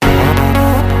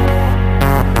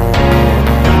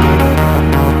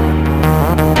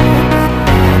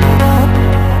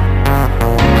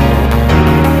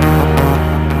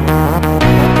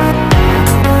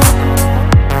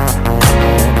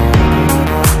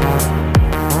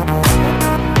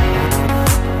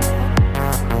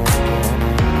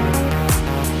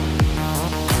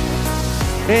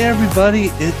Hey everybody,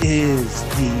 it is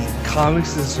the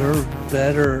Comics Deserve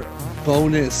Better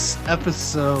bonus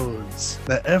episodes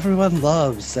that everyone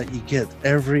loves that you get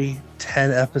every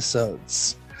 10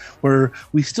 episodes. Where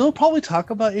we still probably talk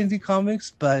about indie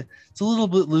comics, but it's a little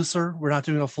bit looser. We're not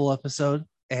doing a full episode,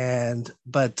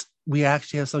 but we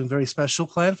actually have something very special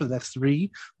planned for the next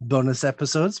 3 bonus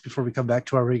episodes before we come back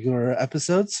to our regular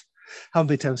episodes. How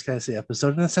many times can I say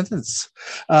episode in a sentence?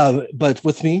 But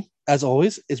with me, as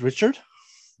always, is Richard.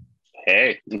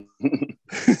 Hey.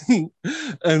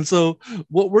 And so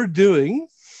what we're doing,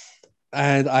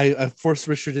 and I forced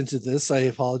Richard into this, I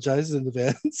apologize in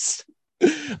advance.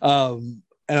 And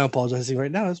I'm apologizing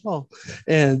right now as well.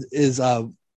 And is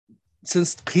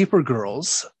since Paper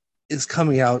Girls is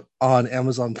coming out on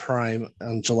Amazon Prime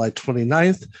on July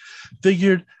 29th,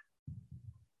 figured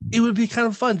it would be kind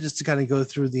of fun just to kind of go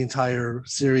through the entire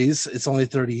series. It's only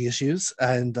 30 issues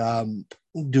and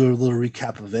do a little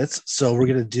recap of it. So we're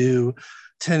going to do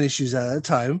 10 issues at a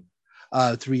time,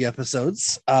 3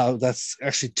 episodes. That's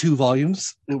actually 2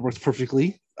 volumes. It works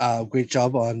perfectly. Great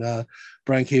job on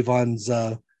Brian K. Vaughan's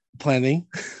planning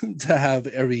to have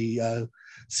every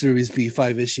series be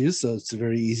 5 issues. So it's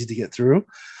very easy to get through.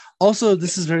 Also,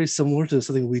 this is very similar to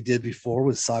something we did before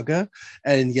with Saga.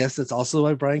 And yes, it's also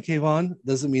by Brian K. Vaughan.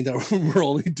 Doesn't mean that we're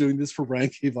only doing this for Brian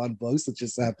K. Vaughan books. It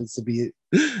just happens to be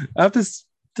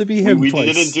him we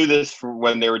twice. Didn't do this for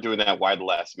when they were doing that Why the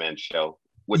Last Man show,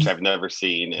 which I've never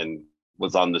seen and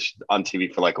was on on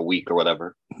TV for like a week or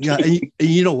whatever. Yeah, and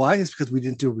you know why? It's because we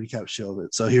didn't do a recap show of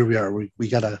it. So here we are. We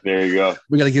gotta. There you go.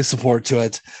 We gotta give support to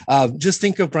it. Just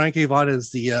think of Brian K. Vaughan as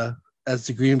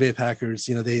the Green Bay Packers.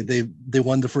 You know, they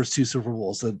won the first 2 Super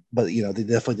Bowls, but you know they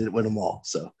definitely didn't win them all.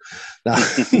 So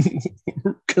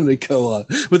we're gonna go on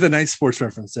with a nice sports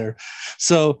reference there.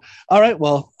 So all right,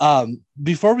 well,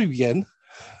 before we begin,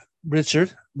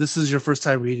 Richard, this is your first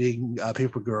time reading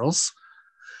Paper Girls.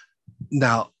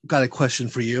 Now, got a question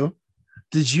for you.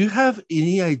 Did you have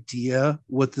any idea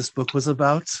what this book was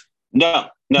about? No,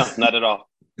 not at all.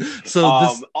 So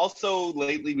also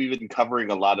lately we've been covering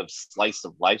a lot of slice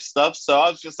of life stuff. So I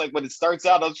was just like, when it starts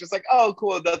out, I was just like, oh,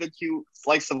 cool, another cute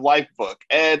slice of life book.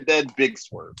 And then big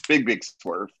swerve.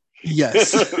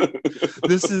 Yes.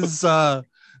 This is a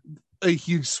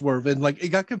huge swerve. And like it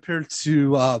got compared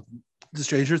to the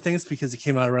Stranger Things because it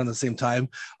came out around the same time.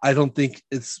 I don't think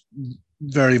it's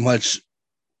very much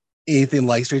anything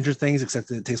like Stranger Things, except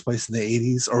that it takes place in the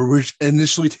 80s, or which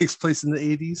initially takes place in the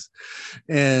 80s.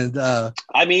 And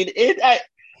I mean,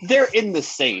 they're in the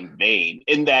same vein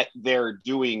in that they're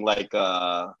doing like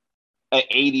a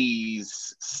 80s,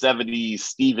 70s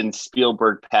Steven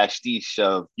Spielberg pastiche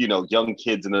of, you know, young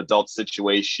kids in an adult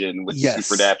situation with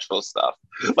supernatural stuff.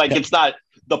 Like it's not,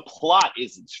 the plot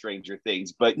isn't Stranger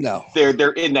Things, but no,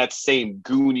 they're in that same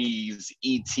Goonies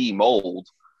ET mold.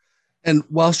 And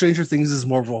while Stranger Things is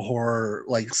more of a horror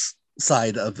like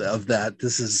side of that,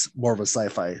 this is more of a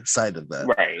sci-fi side of that.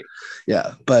 Right.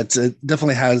 Yeah, but it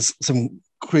definitely has some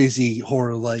crazy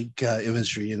horror like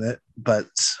imagery in it, but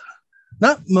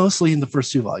not mostly in the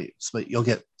first 2 volumes, but you'll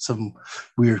get some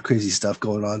weird, crazy stuff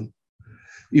going on.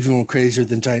 Even more crazier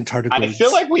than giant tardigrades. I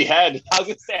feel like we had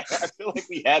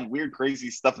weird, crazy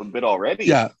stuff a bit already.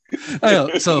 Yeah, I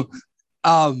know. So,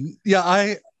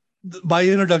 my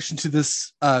introduction to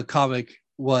this comic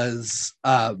was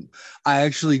I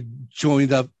actually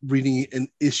joined up reading in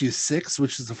issue 6,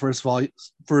 which is the first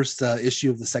issue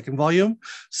of the 2nd volume.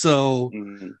 So,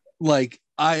 like,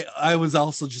 I was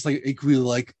also just like equally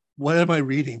like, what am I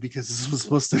reading? Because this was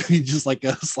supposed to be just like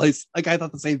a slice. Like I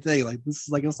thought the same thing. Like this is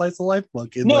like a slice of life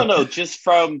book. No, just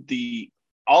from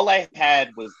all I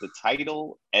had was the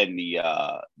title and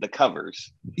the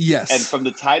covers. Yes. And from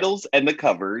the titles and the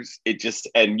covers, it just,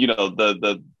 and you know,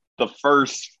 the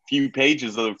first few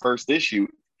pages of the first issue,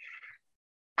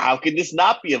 how can this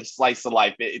not be a slice of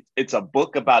life? It's a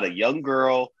book about a young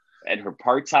girl and her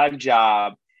part-time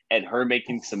job and her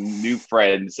making some new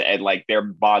friends and like they're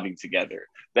bonding together.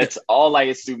 That's all I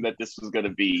assumed that this was going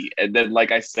to be. And then,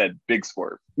 like I said, big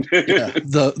swerve. Yeah,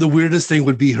 the weirdest thing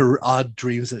would be her odd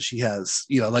dreams that she has.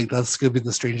 You know, like that's going to be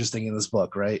the strangest thing in this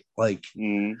book, right? Like,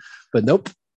 but nope.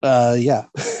 Yeah.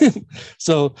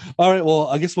 So, all right. Well,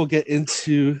 I guess we'll get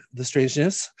into the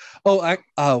strangeness. Oh,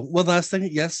 one last thing.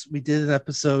 Yes, we did an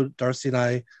episode, Darcy and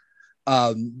I,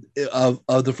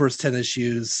 of the first 10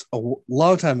 issues a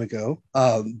long time ago.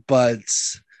 But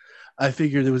I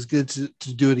figured it was good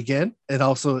to do it again. And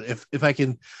also, if I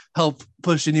can help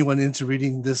push anyone into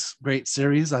reading this great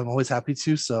series, I'm always happy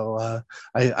to. So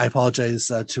I apologize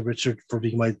to Richard for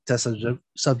being my test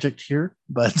subject here,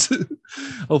 but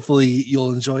hopefully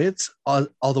you'll enjoy it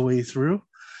all the way through.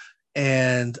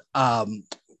 And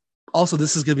also,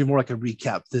 this is going to be more like a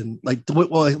recap than like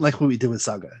like what we did with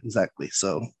Saga, exactly.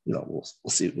 So we'll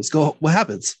see. Let's go. What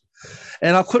happens?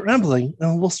 And I'll quit rambling,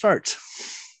 and we'll start.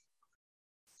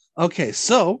 Okay,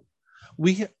 so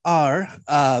we are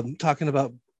talking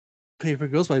about Paper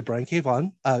Girls by Brian K.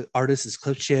 Vaughan. Artist is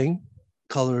Cliff Chiang.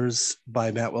 Colors by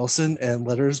Matt Wilson, and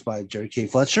letters by Jerry K.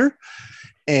 Fletcher.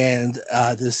 And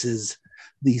this is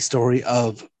the story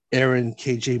of Aaron,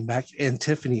 KJ, Mac, and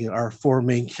Tiffany, our four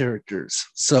main characters.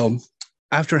 So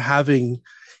after having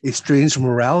a strange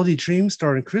morality dream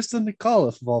starring Kristen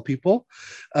McAuliffe, of all people,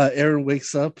 Aaron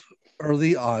wakes up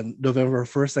early on November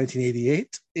 1st,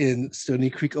 1988 in Stony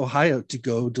Creek, Ohio to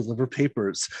go deliver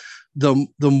papers. The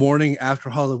morning after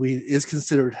Halloween is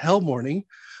considered hell morning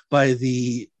by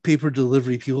the paper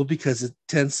delivery people because it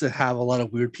tends to have a lot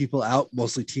of weird people out,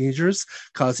 mostly teenagers,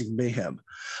 causing mayhem.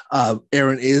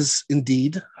 Erin is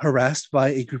indeed harassed by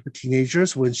a group of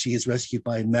teenagers when she is rescued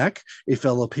by Mac, a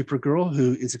fellow paper girl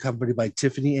who is accompanied by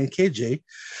Tiffany and KJ,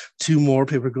 two more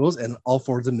paper girls, and all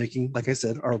four of them making, like I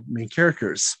said, our main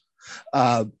characters.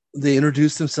 They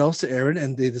introduce themselves to Erin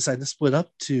and they decide to split up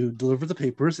to deliver the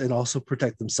papers and also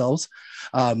protect themselves.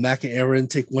 Mac and Erin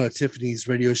take one of Tiffany's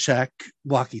Radio Shack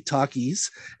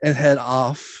walkie-talkies and head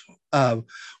off.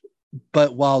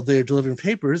 But while they're delivering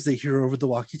papers, they hear over the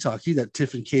walkie-talkie that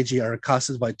Tiff and KJ are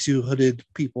accosted by two hooded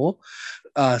people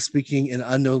speaking an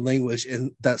unknown language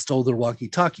and that stole their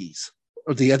walkie-talkies,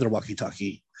 or the other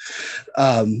walkie-talkie.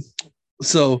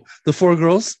 So the four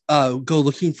girls go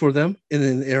looking for them in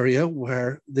an area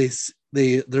where there's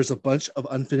a bunch of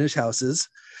unfinished houses,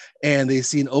 and they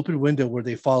see an open window where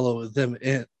they follow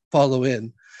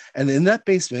in. And in that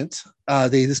basement,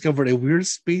 they discovered a weird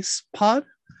space pod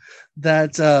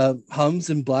that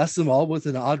hums and blasts them all with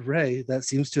an odd ray that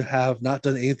seems to have not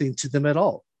done anything to them at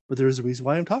all. But there is a reason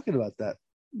why I'm talking about that.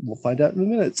 We'll find out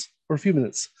in a few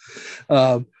minutes.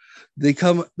 They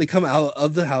come out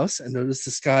of the house and notice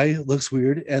the sky looks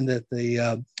weird, and that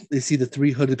they see the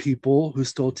three hooded people who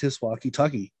stole Tiff's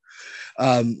walkie-talkie.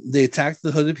 They attack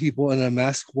the hooded people, and a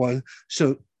masked one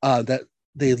showing that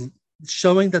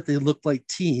they look like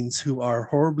teens who are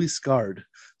horribly scarred.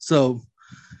 So,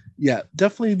 yeah,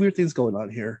 definitely weird things going on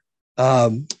here.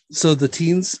 So the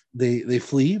teens they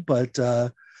flee, but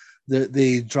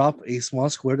they drop a small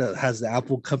square that has the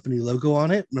Apple company logo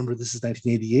on it. Remember, this is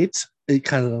 1988. It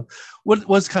kind of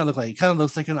what's kind of look like? It kind of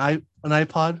looks like an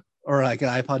iPod or like an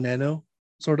iPod Nano,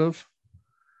 sort of.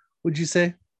 Would you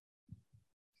say?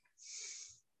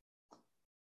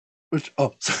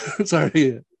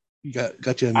 Sorry, you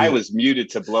got you. I was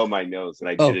muted to blow my nose, and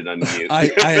I didn't unmute.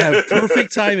 I have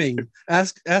perfect timing.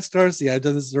 Ask Darcy. I've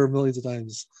done this millions of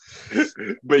times.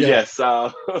 But yeah. Yes,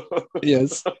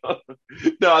 yes.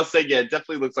 No, I'll say it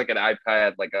definitely looks like an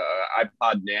iPad, like a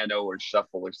iPod Nano or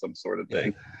Shuffle or some sort of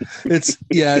thing. It's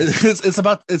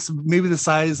maybe the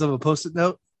size of a Post-it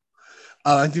note.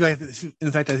 I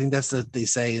think that's what they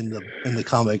say in the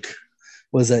comic,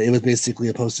 was that it was basically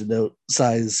a Post-it note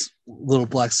size little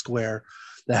black square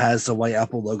that has the white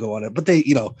Apple logo on it. But they,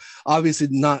 obviously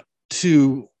not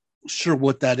too sure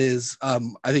what that is. I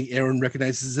think Aaron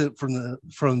recognizes it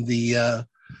from the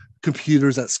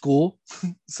computers at school.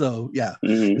 So yeah,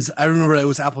 I remember it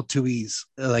was Apple IIe's,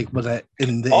 like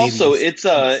in the also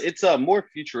 80s. It's more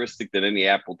futuristic than any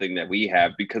Apple thing that we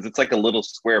have, because it's like a little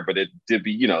square, but it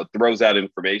throws out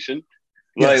information.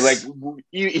 Yes. Like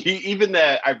even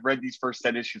that I've read these first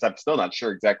 10 issues, I'm still not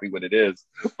sure exactly what it is,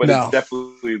 but it's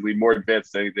definitely more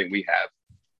advanced than anything we have.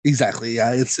 Exactly.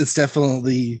 Yeah, it's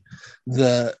definitely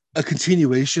a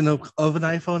continuation of an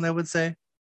iPhone, I would say,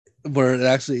 where it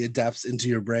actually adapts into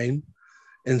your brain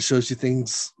and shows you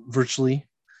things virtually,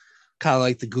 kind of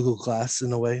like the Google Glass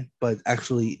in a way, but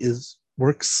actually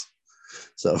works.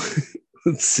 So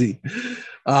let's see.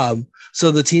 So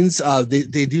the teens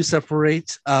they do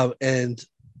separate, and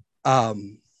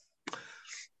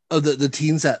the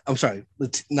teens that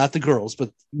not the girls,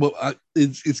 but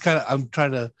it's kind of, I'm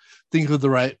trying to think of the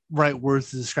right words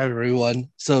to describe everyone.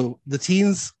 So the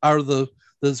teens are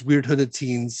those weird hooded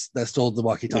teens that stole the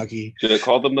walkie-talkie. Should have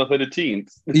called them the hooded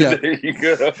teens. Yeah. There you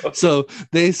go. So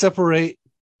they separate,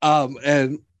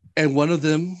 and one of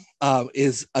them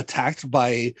is attacked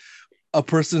by a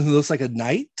person who looks like a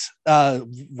knight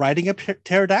riding a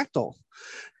pterodactyl,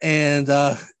 and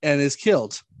is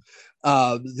killed.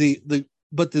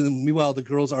 But then meanwhile, the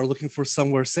girls are looking for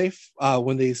somewhere safe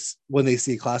when they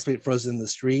see a classmate frozen in the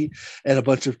street and a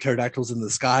bunch of pterodactyls in the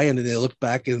sky, and then they look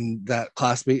back and that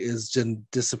classmate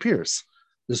disappears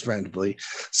just randomly.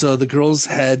 So the girls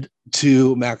head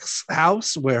to Mac's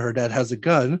house where her dad has a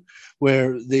gun,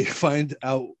 where they find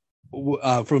out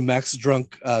from Mac's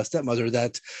drunk stepmother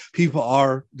that people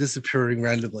are disappearing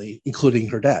randomly, including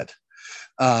her dad,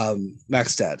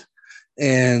 Mac's dad.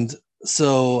 And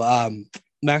so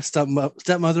Mac's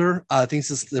stepmother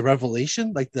thinks it's the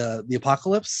revelation, like the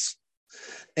apocalypse,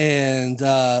 and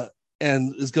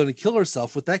is going to kill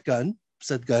herself with that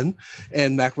said gun.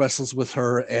 And Mac wrestles with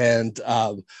her, and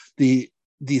the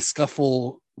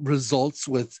scuffle results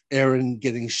with Aaron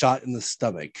getting shot in the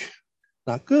stomach.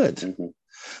 Not good. Mm-hmm.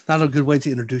 Not a good way to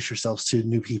introduce yourselves to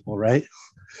new people, right?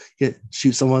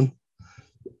 Shoot someone.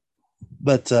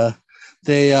 But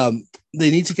they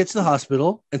need to get to the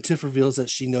hospital, and Tiff reveals that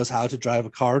she knows how to drive a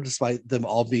car despite them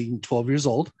all being 12 years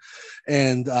old.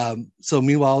 And so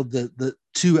meanwhile, the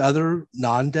two other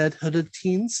non-dead hooded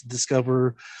teens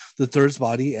discover the third's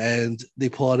body, and they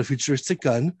pull out a futuristic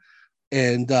gun,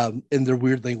 and in their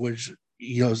weird language,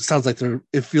 it sounds like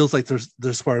it feels like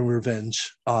they're swearing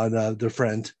revenge on their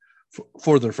friend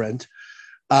for their friend.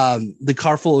 The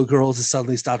car full of girls is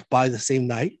suddenly stopped by the same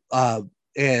night,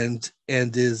 and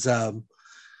he's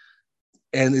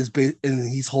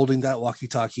holding that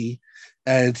walkie-talkie,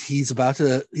 and he's about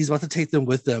to take them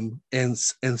with them and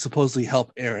supposedly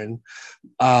help Aaron,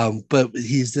 but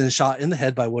he's then shot in the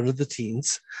head by one of the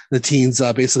teens. The teens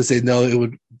basically say no, it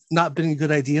would not been a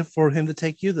good idea for him to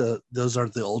take you. Those are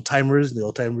the old timers. The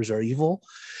old timers are evil,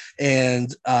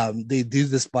 and they do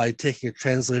this by taking a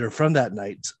translator from that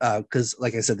night because,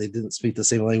 like I said, they didn't speak the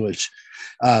same language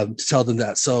to tell them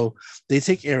that. So they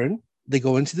take Aaron. They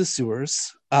go into the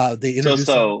sewers. They introduce.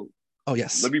 Oh,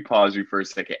 yes. Let me pause you for a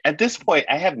second. At this point,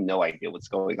 I have no idea what's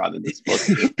going on in this book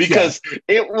because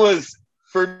it was,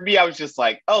 for me, I was just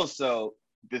like, oh, so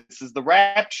this is the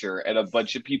rapture and a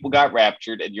bunch of people got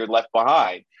raptured and you're left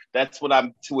behind. That's what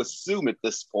I'm to assume at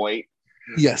this point.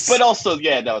 Yes. But also,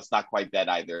 no, it's not quite that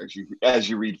either as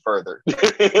you read further.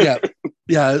 Yeah.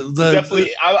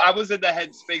 Definitely. I was in the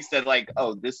headspace that like,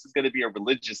 oh, this is going to be a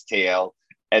religious tale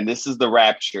and this is the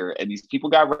rapture and these people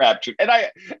got raptured. And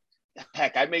I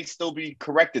may still be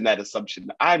correct in that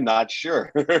assumption. I'm not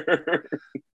sure.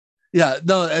 Yeah,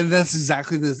 no, and that's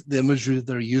exactly the imagery that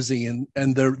they're using,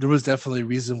 and there was definitely a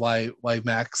reason why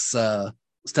Mac's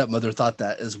stepmother thought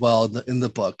that as well in the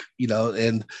book,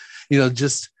 and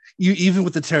just even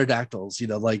with the pterodactyls,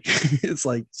 like it's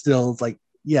like still it's like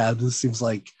this seems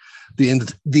like the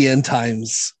end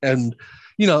times, and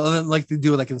like they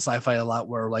do like in sci-fi a lot,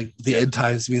 where like the end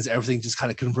times means everything just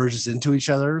kind of converges into each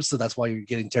other. So that's why you're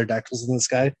getting pterodactyls in the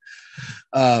sky.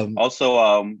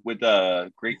 Also, with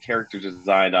a great character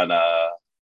design on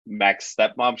Mac's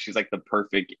stepmom, she's like the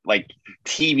perfect like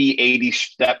TV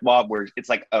 80s stepmom, where it's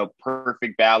like a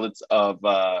perfect balance of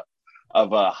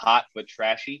hot but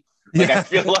trashy. Like I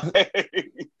feel like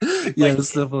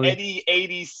definitely any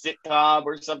 80s sitcom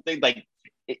or something like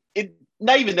it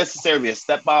not even necessarily a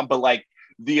stepmom, but like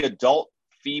the adult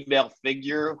female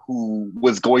figure who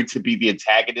was going to be the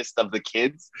antagonist of the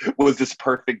kids was this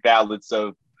perfect balance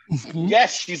of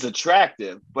yes, she's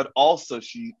attractive, but also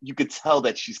you could tell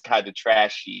that she's kind of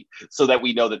trashy, so that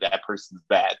we know that person's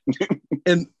bad.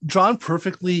 And drawn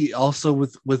perfectly also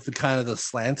with the kind of the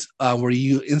slant where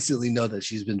you instantly know that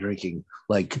she's been drinking.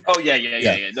 Like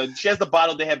yeah. No, she has the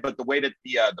bottle to head, but the way that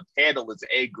the panel is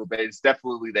angled, it's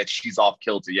definitely that she's off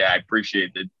kilter. Yeah, I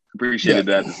appreciated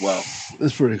that as well.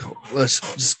 It's pretty cool. That's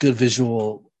just good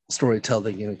visual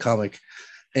storytelling in a comic.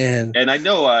 And I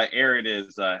know Aaron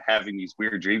is having these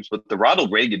weird dreams, but the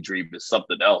Ronald Reagan dream is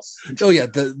something else. Oh yeah,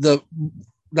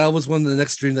 that was one of the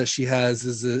next dream that she has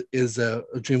is a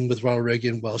dream with Ronald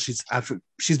Reagan. Well,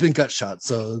 she's been gut shot,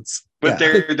 so it's. But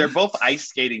they're both ice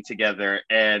skating together,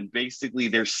 and basically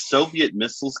there's Soviet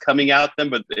missiles coming at them,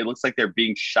 but it looks like they're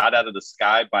being shot out of the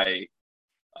sky by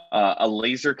a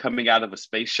laser coming out of a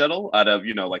space shuttle, out of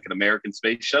like an American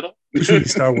space shuttle, which would be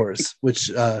Star Wars, which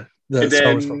Star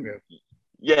Wars program.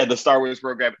 Yeah, the Star Wars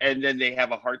program, and then they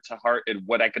have a heart-to-heart, and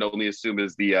what I could only assume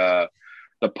is the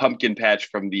pumpkin patch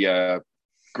from the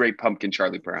Great Pumpkin,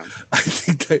 Charlie Brown. I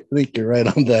think you're right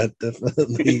on that.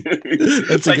 Definitely,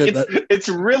 that's like it's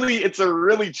a really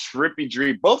trippy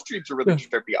dream. Both dreams are really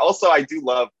trippy. Also, I do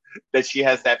love that she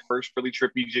has that first really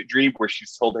trippy dream where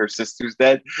she's told her sister's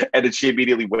dead, and then she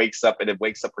immediately wakes up, and it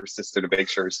wakes up her sister to make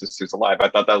sure her sister's alive. I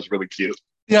thought that was really cute.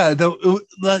 Yeah,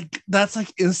 that's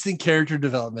like instant character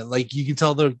development. Like you can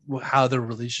tell how their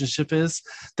relationship is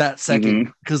that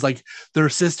second, because like they're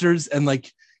sisters and like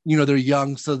they're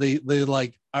young, so they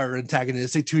like are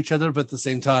antagonistic to each other, but at the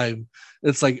same time,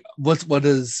 it's like what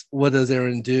does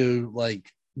Aaron do?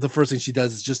 Like the first thing she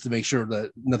does is just to make sure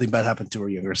that nothing bad happened to her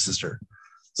younger sister.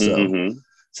 So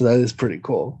so that is pretty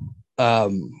cool.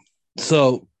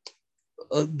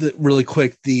 Really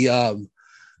quick,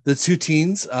 the two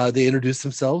teens, they introduced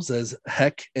themselves as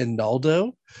Heck and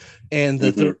Naldo, and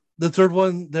Mhm. the third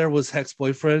one there was Heck's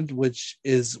boyfriend, which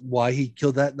is why he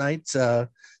killed that night.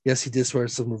 Yes, he did swear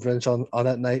some revenge on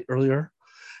that night earlier.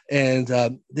 And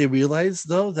they realize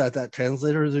though that that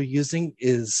translator they're using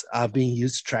is being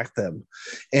used to track them,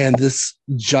 and this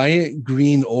giant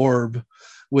green orb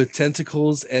with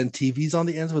tentacles and TVs on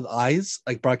the ends with eyes,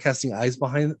 like broadcasting eyes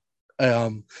behind,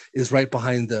 is right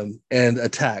behind them and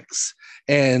attacks.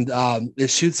 And it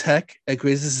shoots Heck. It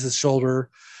grazes his shoulder,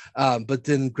 but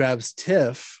then grabs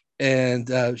Tiff,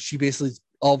 and she basically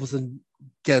all of a sudden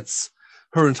gets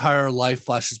her entire life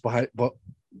flashes behind,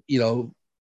 you know,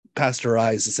 past her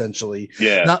eyes, essentially.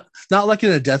 Yeah. Not like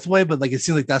in a death way, but like it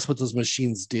seems like that's what those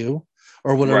machines do,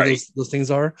 or whatever Right. those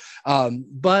things are.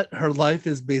 But her life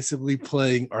is basically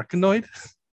playing Arkanoid,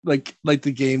 like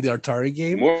the game, the Atari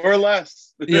game. More or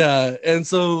less. Yeah, and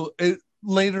so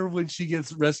later when she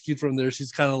gets rescued from there,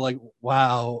 she's kind of like,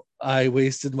 "Wow, I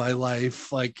wasted my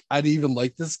life. Like I didn't even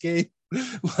like this game."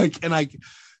 Like, and I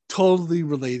totally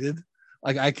related.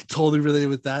 Like I could totally relate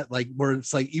with that. Like where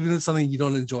it's like even if something you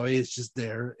don't enjoy, it's just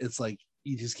there. It's like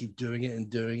you just keep doing it and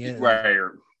doing it. And Right.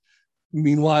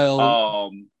 meanwhile,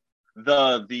 Um,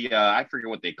 the I forget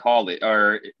what they call it,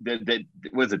 or the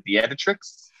was it the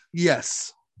Editrix?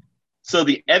 yes, So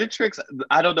the Editrix,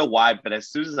 I don't know why, but as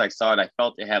soon as I saw it, I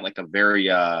felt it had like a very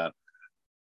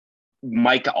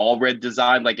Mike Allred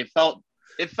design. Like it felt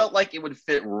like it would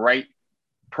fit right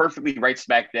perfectly right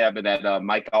smack dab in that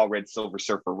Mike Allred Silver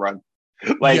Surfer run.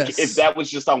 Like if yes, that was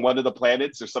just on one of the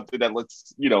planets or something that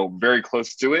looks, very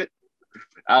close to it.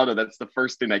 I don't know. That's the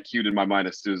first thing that cued in my mind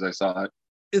as soon as I saw it.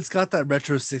 it's got that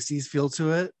retro '60s feel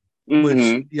to it, which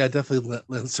Mm-hmm. yeah, definitely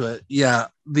lends to it. Yeah,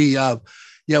 the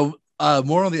yeah.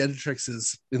 More on the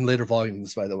Editrixes in later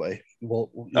volumes, by the way. You'll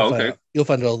Oh, find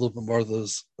okay. out a little bit more of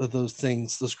those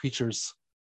things, those creatures,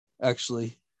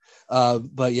 actually.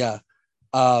 But yeah,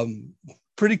 um,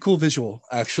 pretty cool visual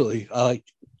actually. I like,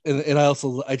 and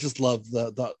I just love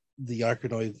the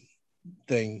Arkanoid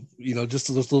thing.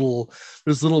 Just those little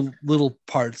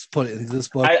parts put in this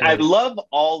book I where love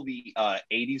all the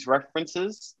 80s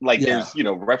references. Like yeah, there's,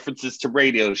 references to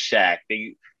Radio Shack.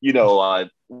 They,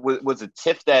 was it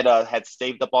Tiff that had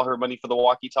saved up all her money for the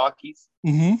walkie talkies?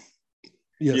 mm-hmm.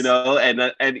 Yes,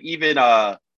 And even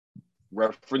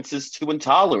references to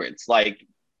intolerance. Like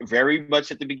very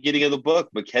much at the beginning of the book,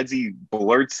 Mackenzie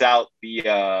blurts out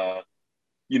the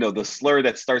slur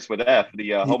that starts with F, the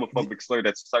homophobic slur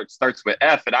that starts with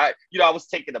F. And I was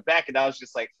taken aback and I was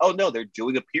just like, oh no, they're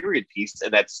doing a period piece.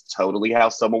 And that's totally how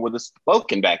someone would have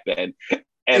spoken back then.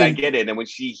 And I and get it. And when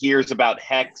she hears about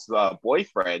Heck's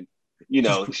boyfriend,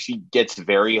 she gets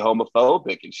very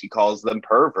homophobic and she calls them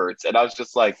perverts. And I was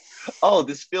just like, oh,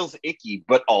 this feels icky.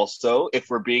 But also, if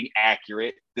we're being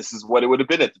accurate, this is what it would have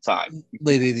been at the time.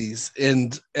 late '80s,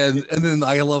 and then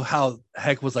I love how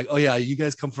Heck was like, oh yeah, you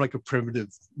guys come from like a primitive,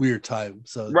 weird time,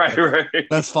 so Right, right.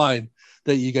 that's fine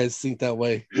that you guys think that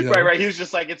way, Right, right. He was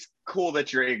just like, it's cool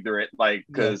that you're ignorant, like,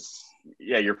 Yeah, because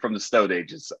you're from the Stone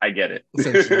Ages. I get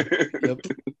essentially. it. Yep.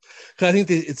 'Cause I think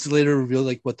that it's later revealed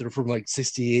like what they're from, like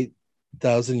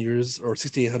 68,000 years or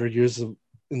 6,800 years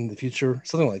in the future,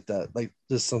 something like that, like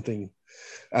just something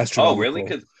Oh, really? astronomical.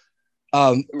 Because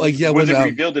Like yeah, was when it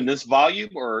revealed in this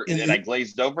volume, or in, and I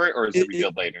glazed over it, or is it in,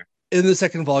 revealed later? in the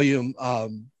second volume,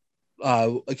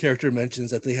 a character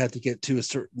mentions that they had to get to a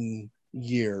certain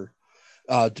year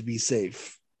to be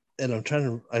safe. And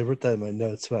I wrote that in my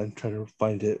notes, but I'm trying to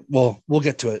find it. Well, we'll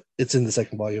get to it. It's in the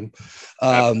second volume.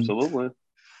 Absolutely.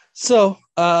 So,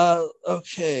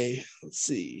 okay, let's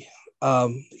see.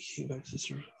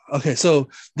 Okay, so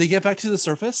they get back to the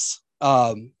surface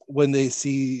when they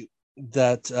see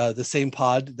that the same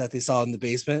pod that they saw in the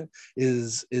basement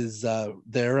is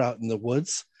there out in the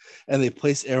woods, and they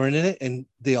place Aaron in it, and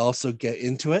they also get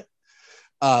into it.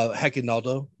 Heck and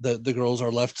Naldo, the girls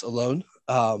are left alone.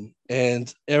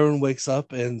 And Aaron wakes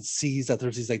up and sees that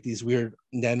there's these weird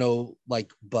nano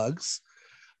like bugs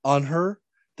on her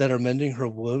that are mending her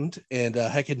wound. And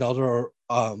Heck and Naldo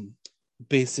are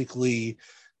basically,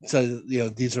 so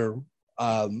these are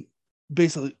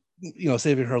basically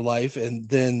saving her life. And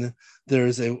then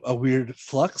there's a weird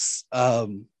flux,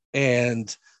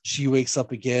 and she wakes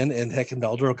up again, and Heck and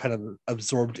Naldo are kind of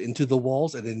absorbed into the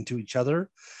walls and into each other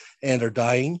and are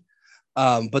dying.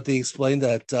 But they explain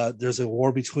that there's a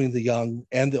war between the young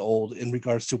and the old in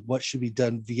regards to what should be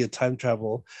done via time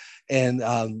travel, and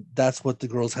that's what the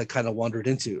girls had kind of wandered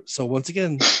into. So once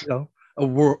again, a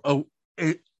war,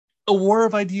 a war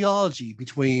of ideology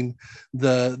between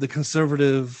the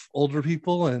conservative older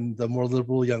people and the more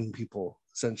liberal young people.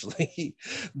 Essentially,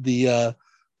 the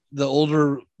the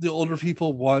older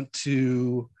people want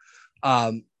to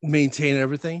maintain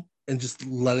everything and just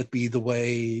let it be the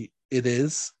way it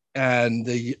is, and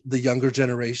the younger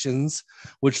generations,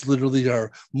 which literally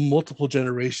are multiple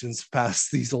generations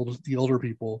past the older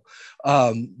people,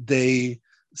 they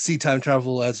see time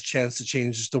travel as a chance to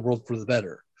change the world for the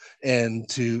better, and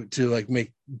to like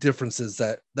make differences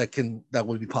that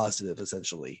would be positive,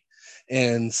 essentially.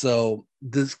 And so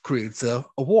this creates a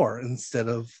war instead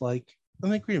of like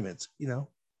an agreement,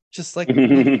 just like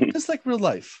just like real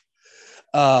life.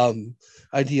 um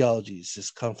Ideologies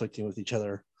just conflicting with each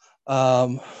other.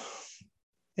 And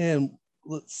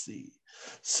let's see.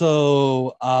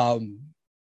 So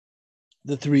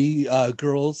the three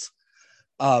girls,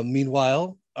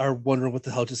 meanwhile, are wondering what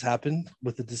the hell just happened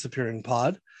with the disappearing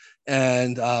pod.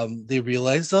 And they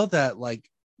realize, though, that like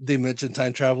they mentioned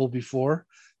time travel before.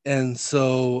 And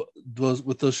so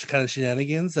those kind of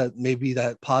shenanigans, that maybe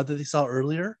that pod that they saw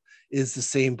earlier is the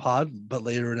same pod, but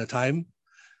later in a time,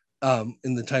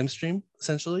 in the time stream,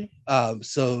 essentially.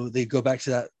 So they go back to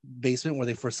that basement where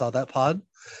they first saw that pod,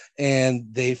 and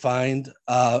they find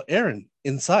Erin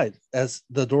inside as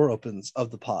the door opens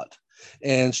of the pod.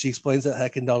 And she explains that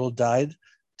Heck and Donald died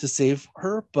to save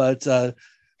her, but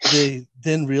they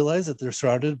then realize that they're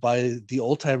surrounded by the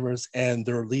old timers and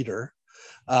their leader,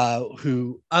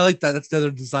 who I like that. That's another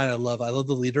design I love. I love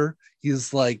the leader.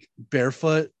 He's like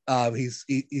barefoot. He's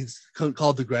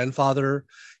called the grandfather.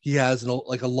 He has a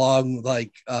long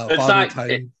father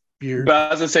time beard. But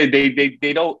I was gonna say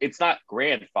they don't. It's not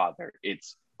grandfather.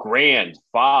 It's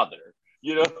grandfather.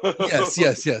 Yes.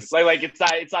 Like it's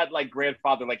not like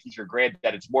grandfather, like he's your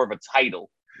granddad. It's more of a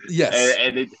title. Yes.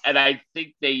 And I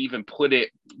think they even put it,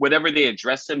 whenever they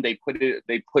address him, they put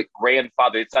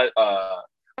grandfather. It's not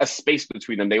a space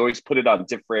between them. They always put it on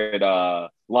different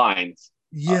lines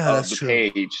of the true.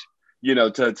 page,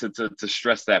 to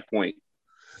stress that point.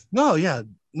 No, yeah.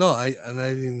 No, I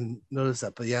didn't notice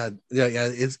that, but yeah,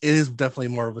 it is definitely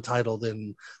more of a title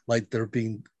than like there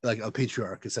being like a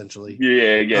patriarch, essentially.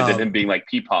 Than him being like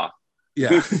Peepaw.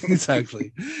 Yeah,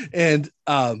 exactly. And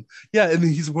and then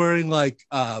he's wearing like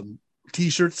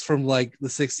t-shirts from like the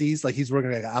 60s. Like he's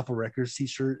wearing like an Apple Records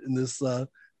t-shirt in this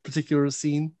particular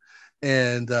scene,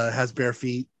 and has bare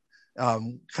feet,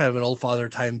 kind of an old father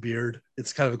time beard.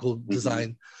 It's kind of a cool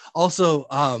design. Also,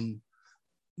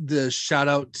 the shout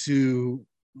out to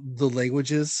the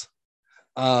languages.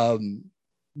 The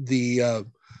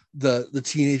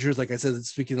teenagers, like I said,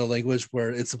 speaking a language where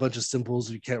it's a bunch of symbols,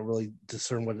 you can't really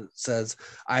discern what it says.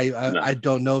 I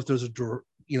don't know if there's a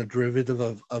derivative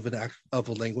of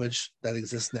a language that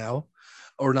exists now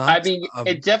or not. I mean,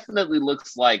 it definitely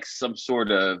looks like some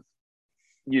sort of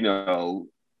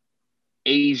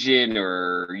Asian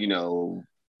or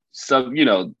some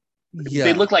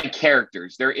they look like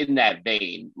characters. They're in that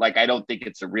vein. Like, I don't think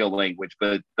it's a real language,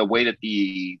 but the way that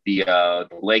the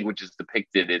language is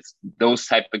depicted, it's those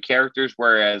type of characters.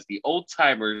 Whereas the old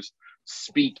timers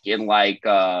speak in like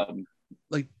newspeak,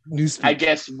 I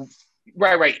guess,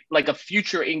 right, like a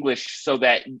future English, so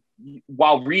that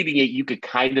while reading it, you could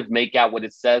kind of make out what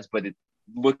it says, but it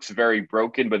looks very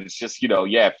broken. But it's just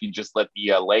if you just let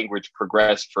the language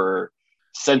progress for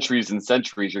centuries and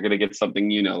centuries, you're going to get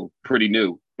something pretty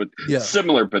new, but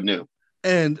similar but new.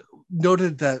 And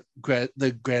noted that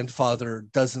the grandfather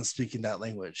doesn't speak in that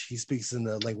language. He speaks in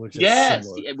the language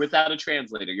without a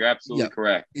translator. You're absolutely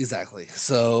correct. Exactly.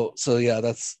 So yeah,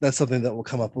 that's something that will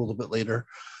come up a little bit later.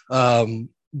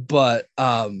 But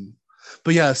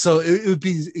yeah, so it would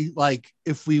be like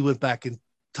if we went back in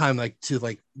time, like to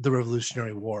like the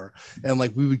Revolutionary War, and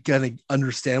like we would kind of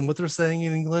understand what they're saying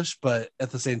in English, but at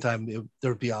the same time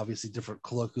there would be obviously different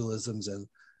colloquialisms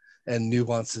and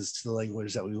nuances to the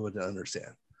language that we wouldn't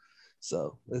understand.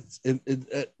 So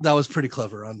it that was pretty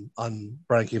clever on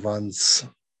Brian K. Vaughan's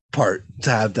part to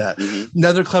have that.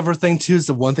 Another clever thing too is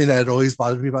the one thing that had always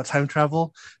bothered me about time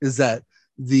travel is that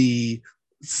the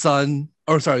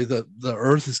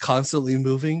Earth is constantly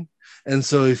moving. And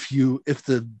so if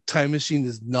the time machine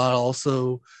is not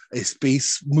also a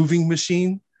space moving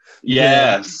machine,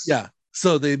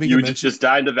 so they make you just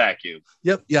die in the vacuum.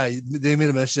 Yep, yeah, they made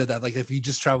a mention of that. Like if you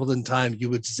just traveled in time,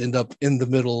 you would just end up in the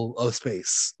middle of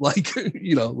space, like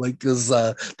because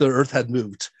the Earth had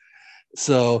moved.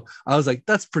 So I was like,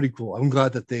 that's pretty cool. I'm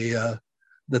glad that they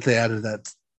added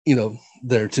that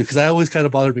there too, because I always kind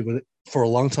of bothered me with it for a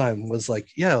long time. Was like,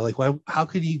 why? How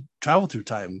could you travel through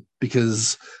time?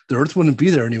 Because the Earth wouldn't be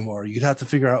there anymore. You'd have to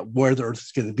figure out where the Earth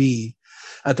is going to be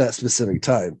at that specific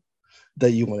time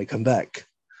that you want to come back.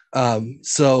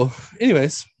 So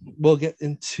anyways, we'll get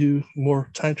into more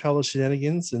time travel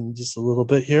shenanigans in just a little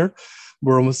bit here.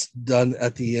 We're almost done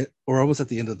at the we're almost at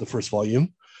the end of the first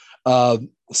volume.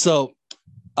 So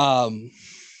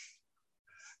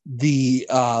the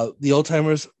old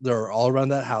timers, they're all around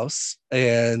that house,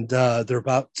 and they're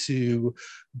about to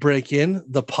break in.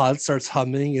 The pod starts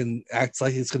humming and acts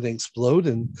like it's going to explode,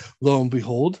 and lo and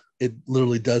behold, it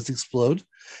literally does explode,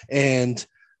 and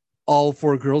all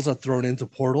four girls are thrown into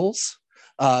portals.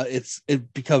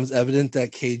 It becomes evident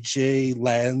that KJ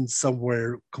lands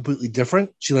somewhere completely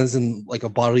different. She lands in like a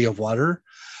body of water,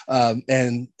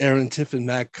 and Aaron, Tiff, and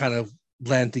Mac kind of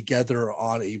land together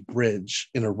on a bridge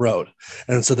in a road,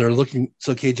 and so they're looking.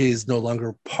 So KJ is no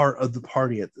longer part of the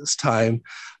party at this time.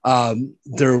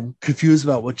 They're confused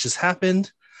about what just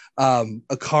happened.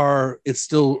 A car. It's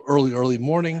still early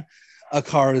morning. A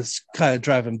car is kind of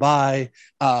driving by.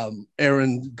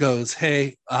 Aaron goes,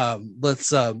 "Hey, let's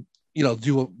do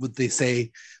what they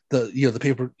say." The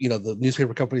paper, the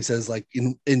newspaper company says like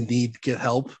in need, get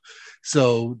help.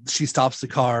 So she stops the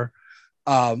car,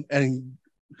 and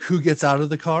who gets out of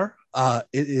the car?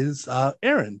 It is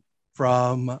Aaron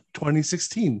from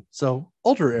 2016. So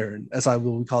older Aaron, as I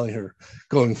will be calling her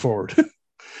going forward.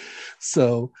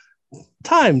 So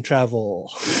time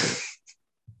travel.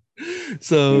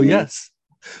 So yes.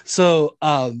 So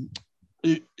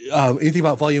anything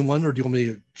about volume 1, or do you want me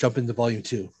to jump into volume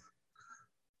 2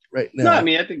 right now? No, I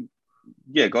mean, I think,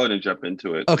 yeah, go ahead and jump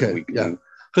into it. Okay, yeah,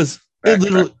 because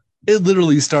it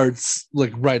literally starts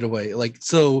like right away. Like,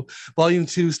 so volume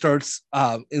 2 starts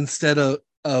instead of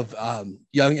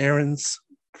young Aaron's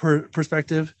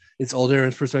perspective, it's old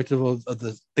Aaron's perspective of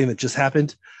the thing that just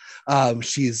happened.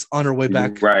 She's on her way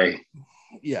back. Right.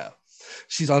 Yeah.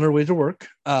 She's on her way to work,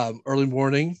 early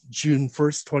morning, June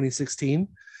 1st, 2016.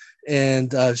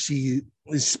 And she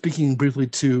is speaking briefly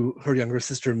to her younger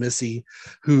sister, Missy,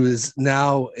 who is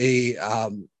now a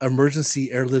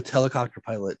emergency airlift helicopter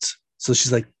pilot. So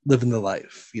she's like living the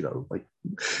life,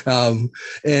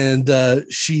 and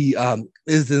she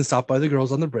is then stopped by the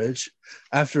girls on the bridge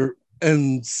after,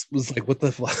 and was like, what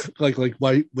the fuck? like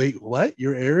why, wait, what?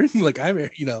 You're Aaron? Like, I'm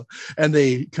Aaron, and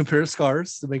they compare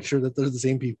scars to make sure that they're the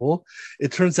same people.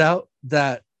 It turns out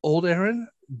that old Aaron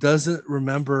doesn't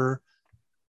remember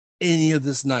any of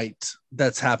this night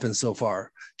that's happened so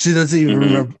far. She doesn't even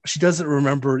remember. She doesn't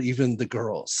remember even the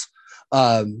girls.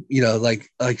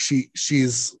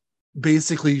 She's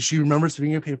basically, she remembers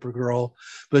being a paper girl,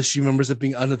 but she remembers it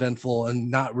being uneventful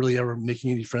and not really ever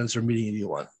making any friends or meeting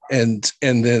anyone. And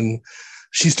then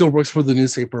she still works for the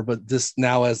newspaper, but this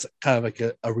now as kind of like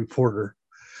a reporter.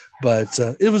 But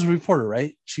it was a reporter,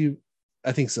 right?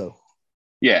 I think so.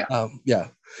 Yeah. Yeah.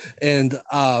 And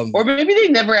or maybe they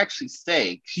never actually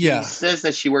say. She yeah. says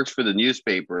that she works for the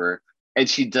newspaper, and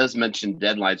she does mention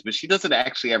deadlines, but she doesn't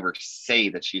actually ever say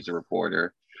that she's a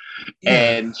reporter. Yeah.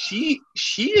 And she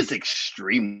is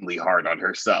extremely hard on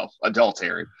herself, adult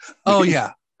Aaron. Oh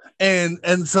yeah.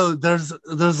 And so there's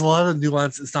a lot of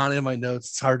nuance. It's not in my notes.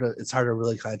 It's hard to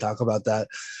really kind of talk about that,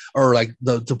 or like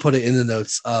to put it in the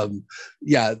notes.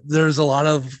 Yeah, there's a lot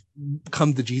of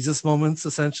come to Jesus moments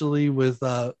essentially with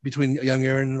between young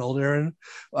Aaron and old Aaron,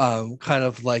 kind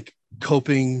of like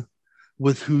coping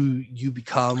with who you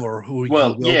become or who you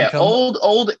will become.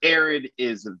 Old Aaron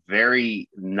is very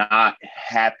not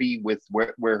happy with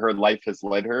where her life has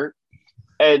led her,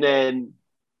 and then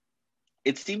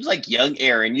it seems like young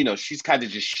Aaron, she's kind of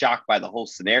just shocked by the whole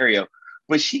scenario,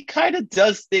 but she kind of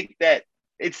does think that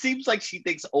it seems like she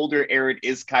thinks older Aaron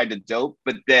is kind of dope,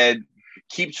 but then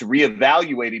keeps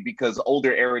reevaluating because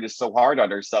older Aaron is so hard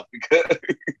on herself. Because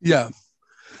yeah,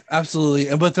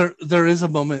 absolutely. But there is a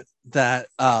moment that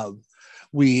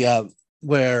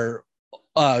where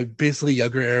basically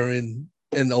younger Aaron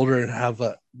and older Aaron have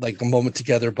a moment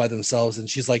together by themselves, and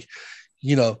she's like,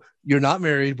 you're not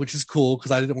married, which is cool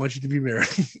because I didn't want you to be married.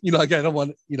 I don't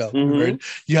want be married.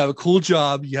 You have a cool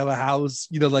job, you have a house,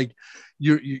 you're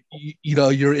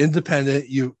independent,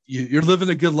 you're living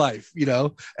a good life,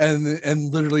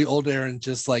 and literally old Aaron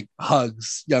just like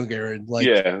hugs young Aaron, like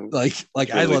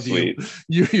really I love sweet.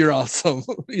 You're awesome.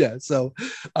 Yeah. So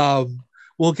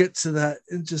we'll get to that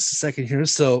in just a second here.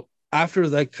 So after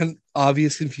that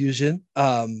obvious confusion,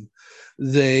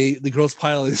 the girls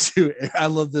pile into. I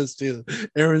love this too.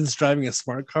 Aaron's driving a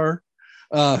smart car,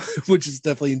 which is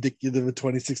definitely indicative of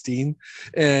 2016,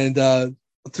 and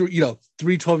three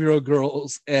 12-year-old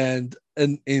girls and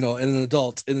an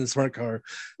adult in a smart car.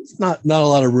 It's not a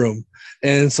lot of room,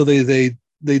 and so they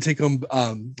take them.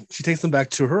 She takes them back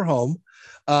to her home.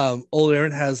 Old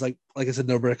Aaron has like I said,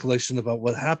 no recollection about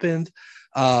what happened.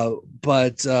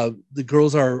 But the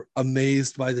girls are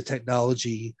amazed by the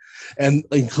technology, and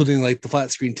including like the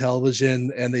flat screen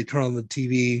television, and they turn on the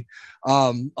TV.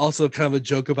 Also, kind of a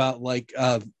joke about like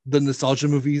the nostalgia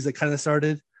movies that kind of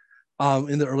started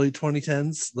in the early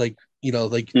 2010s, like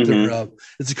like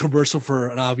it's a commercial for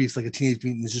an obvious like a Teenage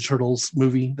Mutant Ninja Turtles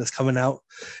movie that's coming out,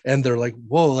 and they're like,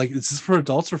 whoa, like is this for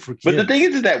adults or for But the kids? thing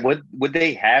is that would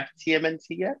they have TMNT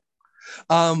yet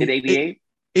in It,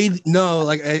 '88? no,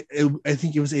 like I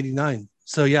think it was 89.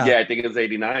 So yeah. Yeah, I think it was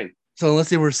 '89. So unless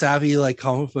they were savvy like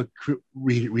comic book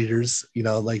readers,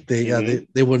 like they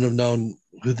wouldn't have known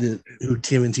who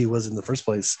TMNT was in the first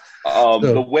place. The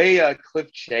So way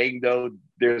Cliff Chang though,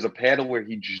 there's a panel where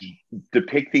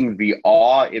depicting the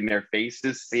awe in their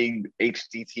faces, seeing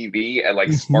HDTV and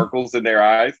like sparkles in their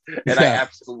eyes, and I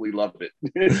absolutely loved it.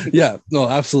 Yeah, no,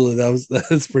 absolutely,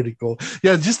 that's pretty cool.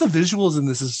 Yeah, just the visuals in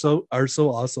this are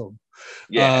so awesome.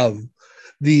 Yeah,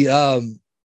 The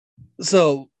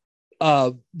so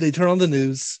they turn on the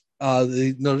news.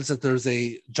 They notice that there's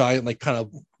a giant like kind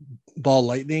of ball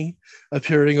lightning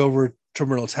appearing over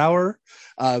Terminal Tower,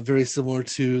 very similar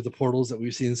to the portals that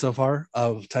we've seen so far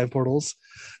of time portals,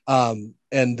 and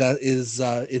that is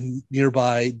in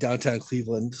nearby downtown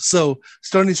Cleveland. So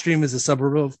Stony Stream is a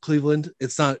suburb of Cleveland.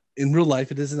 It's not in real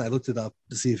life. It isn't. I looked it up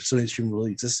to see if Stony Stream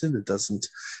really existed. It doesn't.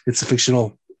 It's a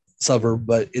fictional suburb,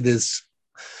 but it is.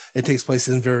 It takes place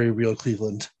in very real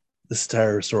Cleveland. This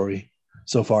entire story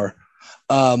so far.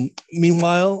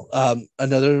 Meanwhile,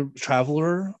 another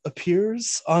traveler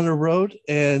appears on the road,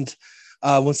 and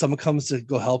when someone comes to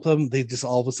go help them, they just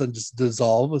all of a sudden just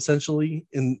dissolve essentially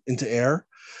into air.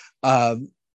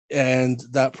 And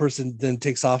that person then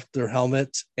takes off their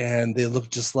helmet, and they look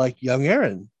just like young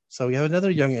Aaron. So we have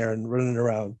another young Aaron running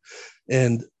around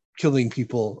and killing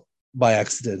people by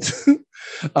accident.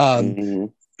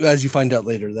 As you find out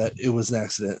later that it was an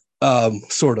accident,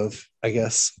 sort of, I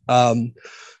guess. So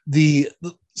the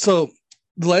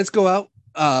lights go out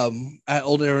at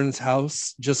old Aaron's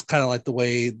house, just kind of like the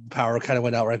way the power kind of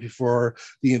went out right before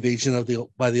the invasion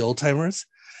by the old timers.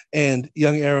 And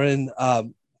young Aaron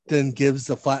then gives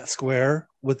the flat square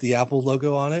with the Apple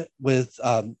logo on it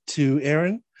to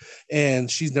Aaron,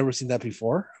 and she's never seen that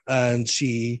before, and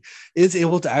she is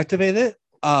able to activate it.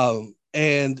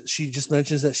 And she just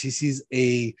mentions that she sees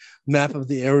a map of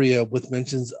the area with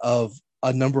mentions of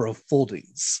a number of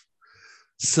foldings.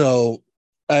 So,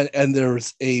 and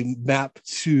there's a map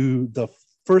to the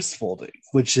first folding,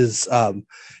 which is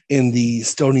in the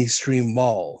Stony Stream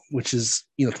Mall, which is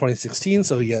 2016.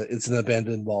 So yeah, it's an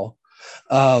abandoned mall.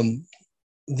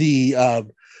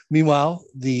 Meanwhile,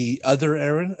 the other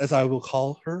Aaron, as I will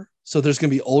call her, so there's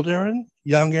going to be old Aaron,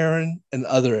 young Aaron, and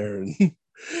other Aaron.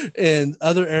 And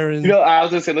other Aaron, I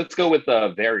was gonna say let's go with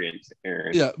variant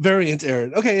Aaron. Yeah, variant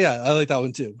Aaron. Okay, yeah, I like that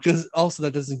one too, because also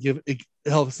that doesn't it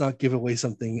helps not give away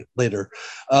something later.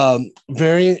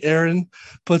 Variant Aaron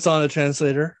puts on a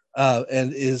translator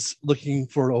and is looking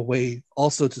for a way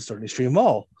also to Stony Stream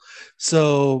Mall.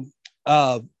 So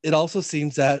it also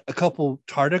seems that a couple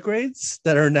tardigrades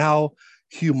that are now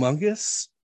humongous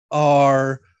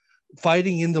are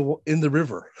fighting in the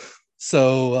river.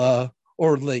 So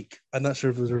or lake. I'm not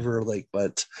sure if it was a river or lake,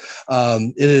 but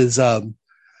it is. So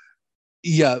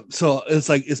it's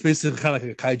basically kind of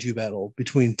like a kaiju battle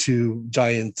between two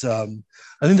giant. I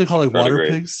think they're called like water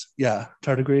pigs. Yeah,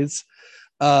 tardigrades.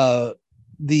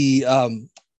 The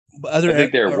other. I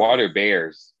think they're water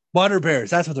bears. Water bears.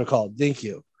 That's what they're called. Thank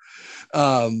you.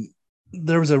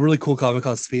 There was a really cool comic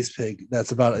called Space Pig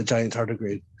that's about a giant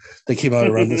tardigrade that came out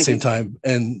around the same time.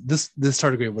 And this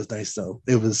tardigrade was nice though.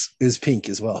 It was pink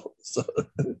as well. So,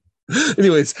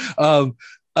 anyways,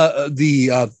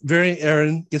 the variant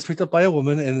Aaron gets picked up by a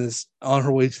woman and is on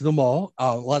her way to the mall.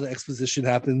 A lot of exposition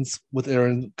happens with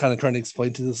Aaron kind of trying to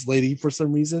explain to this lady for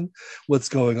some reason what's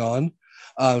going on.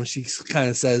 She kind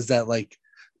of says that like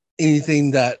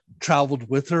anything that traveled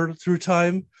with her through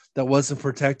time that wasn't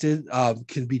protected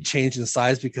can be changed in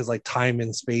size because like time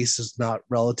and space is not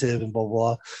relative and blah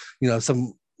blah,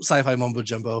 some sci-fi mumbo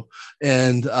jumbo,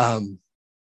 and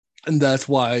that's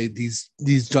why these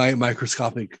giant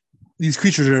these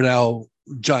creatures are now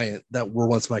giant that were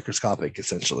once microscopic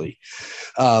essentially,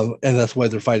 and that's why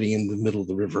they're fighting in the middle of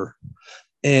the river.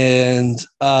 And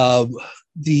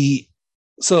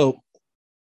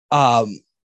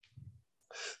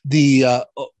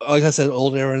like I said,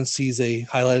 old Aaron sees a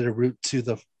highlighted route to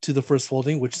the first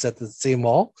folding, which is at the same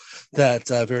mall that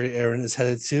very Aaron is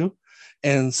headed to,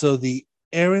 and so the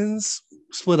Aarons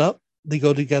split up. They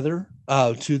go together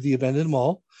to the abandoned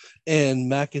mall, and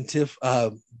Mac and Tiff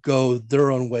go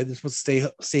their own way. They're supposed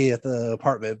to stay at the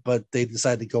apartment, but they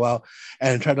decide to go out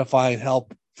and try to find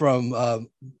help from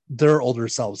their older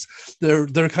selves. They're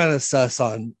kind of sus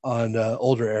on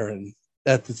older Erin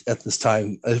at this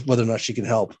time, whether or not she can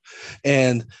help.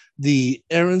 And the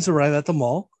Erins arrive at the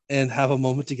mall and have a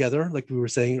moment together, like we were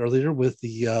saying earlier, with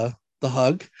the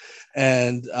hug,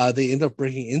 and they end up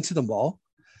breaking into the mall.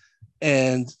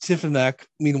 And Tiff and Mac,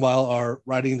 meanwhile, are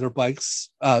riding their bikes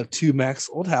to Mac's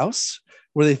old house,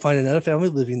 where they find another family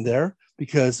living there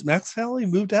because Mac's family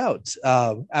moved out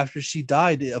after she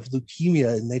died of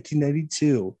leukemia in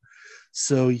 1992.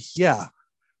 So yeah,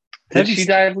 did she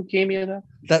die of leukemia though?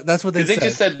 That's what they said. They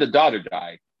just said the daughter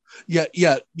died. Yeah.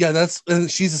 That's,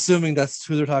 and she's assuming that's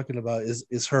who they're talking about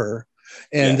is her,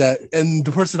 and and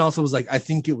the person also was like, I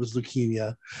think it was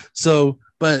leukemia. So,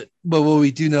 but what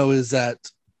we do know is that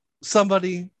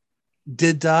somebody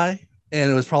did die, and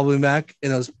it was probably Mac,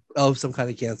 and it was of some kind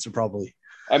of cancer, probably.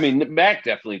 I mean, Mac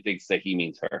definitely thinks that he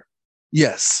means her.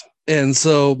 Yes, and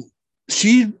so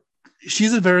she's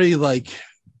a very like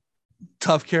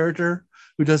tough character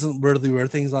who doesn't really wear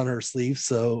things on her sleeve,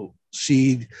 so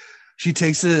she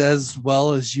takes it as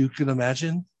well as you can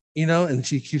imagine, and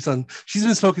she's been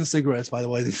smoking cigarettes, by the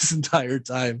way, this entire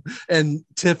time. And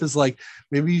Tiff is like,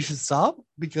 maybe you should stop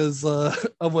because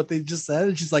of what they just said.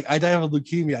 And she's like, I die of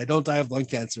leukemia. I don't die of lung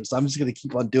cancer. So I'm just going to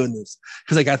keep on doing this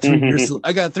because I got 3 years.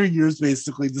 I got 3 years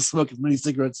basically to smoke as many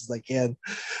cigarettes as I can.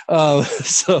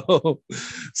 So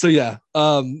yeah.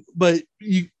 But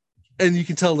you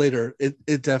can tell later,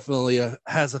 it definitely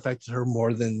has affected her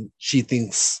more than she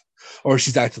thinks, or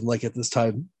she's acting like at this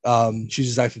time. She's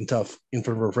just acting tough in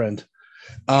front of her friend.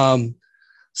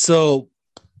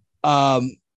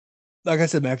 Like I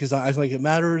said, Mac is not acting like it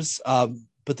matters,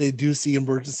 but they do see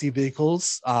emergency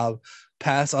vehicles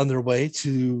pass on their way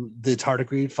to the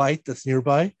tardigrade fight that's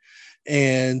nearby.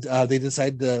 And they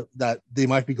decide that they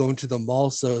might be going to the mall,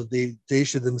 so they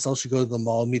should themselves should go to the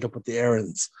mall and meet up with the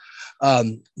Erins.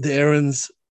 The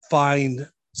Erins find,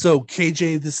 so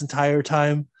KJ this entire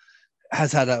time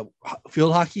has had a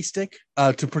field hockey stick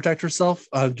to protect herself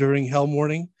during Hell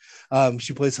Morning.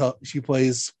 She plays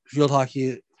field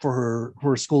hockey for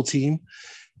her school team,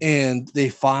 and they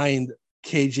find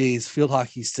KJ's field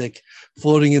hockey stick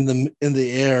floating in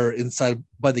the air inside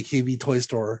by the KB toy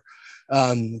store,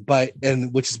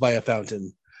 which is by a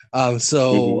fountain.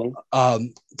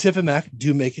 Tiff and Mac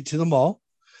do make it to the mall,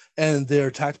 and they're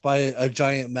attacked by a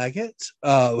giant maggot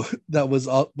that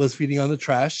was feeding on the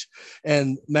trash.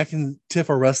 And Mac and Tiff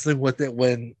are wrestling with it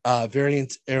when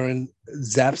Variant Erin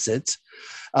zaps it.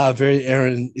 Variant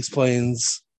Erin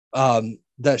explains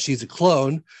that she's a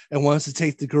clone and wants to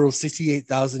take the girl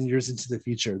 68,000 years into the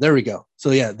future. There we go. So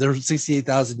yeah, there's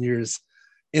 68,000 years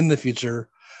in the future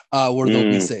where they'll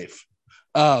be safe.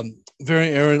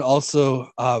 Variant Erin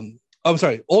also,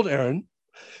 old Erin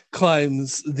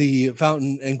climbs the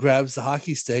fountain and grabs the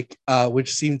hockey stick,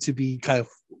 which seemed to be kind of,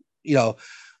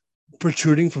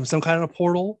 protruding from some kind of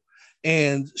portal,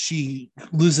 and she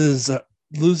loses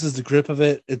the grip of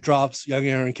it. It drops. Young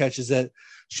Erin catches it.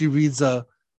 She reads a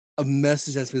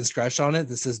message that's been scratched on it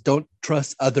that says, "Don't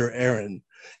trust other Erin."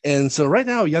 And so right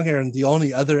now, young Erin, the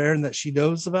only other Erin that she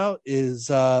knows about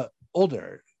is old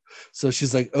Erin. So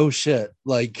she's like, "Oh shit!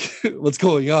 Like, what's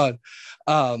going on?"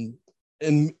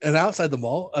 And outside the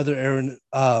mall, other Erin,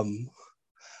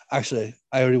 actually,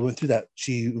 I already went through that.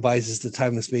 She advises the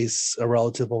time and space a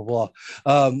relative, blah, blah,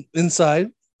 blah.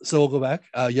 Inside, so we'll go back.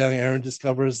 Young Erin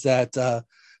discovers that the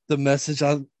message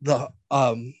on the,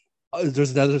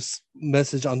 there's another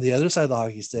message on the other side of the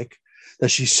hockey stick that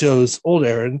she shows old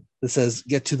Erin that says,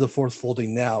 "Get to the fourth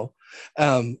folding now."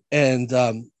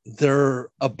 They're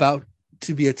about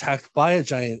to be attacked by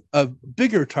a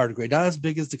bigger tardigrade, not as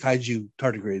big as the kaiju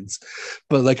tardigrades,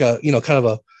 but like a kind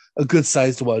of a good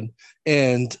sized one.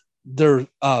 And they're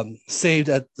saved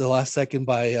at the last second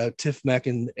by Tiff, Mac,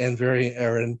 and Variant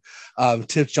Erin.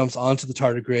 Tiff jumps onto the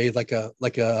tardigrade like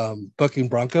a bucking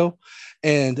bronco,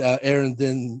 and Erin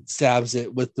then stabs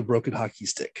it with the broken hockey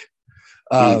stick.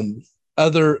 Variant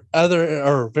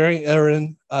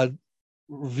Erin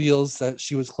reveals that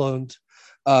she was cloned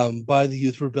by the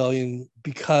Youth Rebellion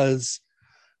because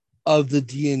of the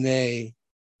DNA,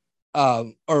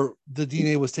 or the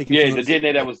DNA was taken. Yeah, the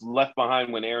DNA that was left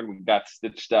behind when Erin got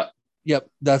stitched up. Yep,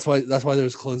 that's why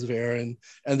there's clones of Erin,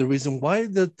 and the reason why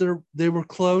they were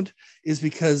cloned is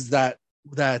because that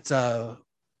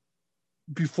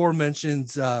before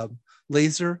mentioned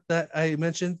laser that I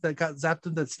mentioned that got zapped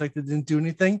and that Snecta didn't do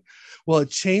anything. Well,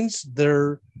 it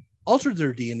altered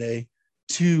their DNA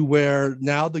to where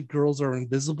now the girls are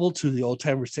invisible to the old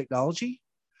timers technology.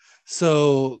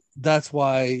 So that's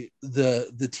why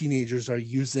the teenagers are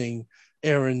using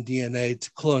Aaron DNA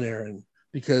to clone Aaron,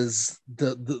 because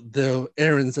the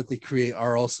Aarons that they create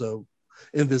are also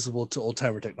invisible to old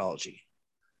timer technology.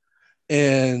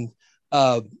 And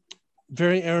uh,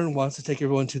 Variant Aaron wants to take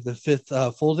everyone to the fifth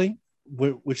folding,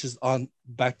 which is on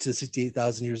back to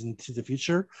 68,000 years into the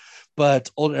future. But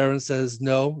old Aaron says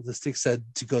no. The stick said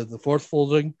to go to the fourth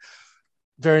folding.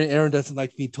 Variant Aaron doesn't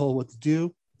like being told what to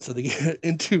do, so they get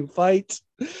into a fight,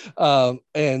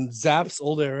 and zaps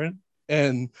old Aaron,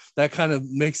 and that kind of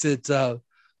makes it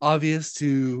obvious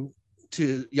to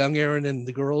young Aaron and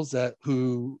the girls that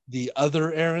who the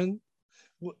other Aaron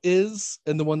is,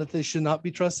 and the one that they should not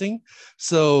be trusting.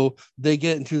 So they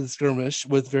get into the skirmish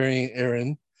with Variant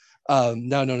Aaron,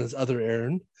 now known as Other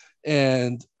Aaron,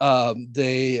 and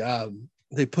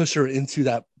they push her into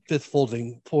that fifth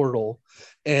folding portal,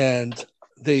 and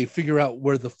they figure out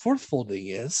where the fourth folding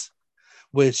is,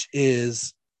 which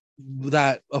is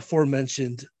that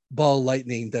aforementioned ball of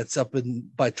lightning that's up in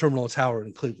by Terminal Tower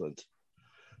in Cleveland.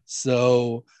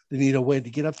 So they need a way to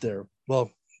get up there. Well,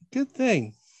 good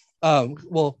thing.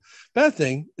 Well, bad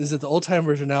thing is that the old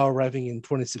timers are now arriving in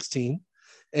 2016,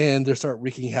 and they start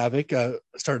wreaking havoc.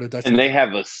 Start abducting. And they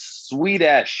have a sweet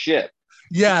ass ship.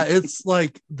 Yeah, it's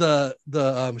like the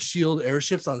Shield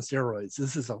airships on steroids.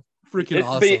 This is a freaking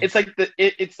awesome. It's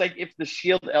like if the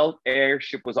Shield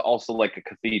airship was also like a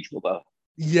cathedral, though.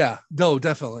 Yeah, no,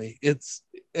 definitely. It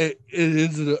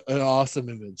is an awesome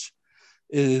image.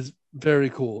 It is very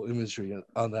cool imagery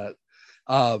on that.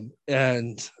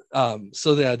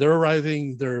 So yeah, they're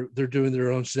arriving. They're doing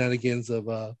their own shenanigans of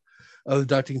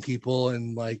abducting people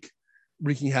and like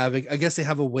wreaking havoc. I guess they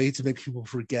have a way to make people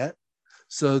forget,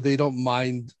 so they don't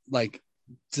mind like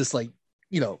just like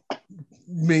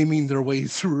maiming their way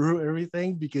through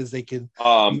everything because they can.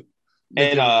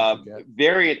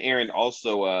 Variant Aaron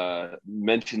also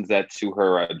mentions that to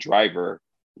her driver.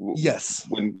 Yes.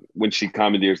 When she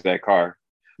commandeers that car.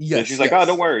 Yes. And she's like, "Oh,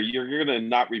 don't worry, you're gonna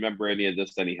not remember any of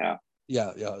this anyhow."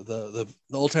 Yeah. The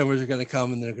old timers are gonna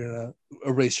come and they're gonna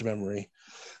erase your memory.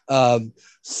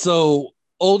 So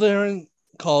old Aaron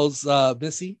calls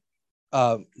Missy,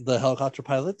 the helicopter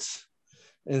pilot,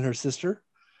 and her sister.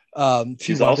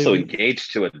 She's also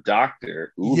engaged to a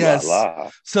doctor. Ooh, yes. La la.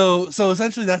 So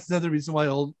essentially that's another reason why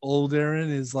old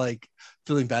Aaron is like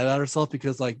feeling bad about herself,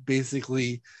 because like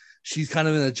basically she's kind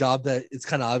of in a job that it's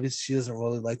kind of obvious she doesn't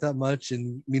really like that much,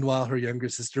 and meanwhile her younger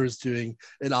sister is doing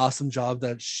an awesome job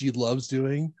that she loves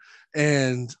doing,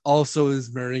 and also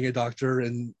is marrying a doctor,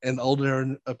 and old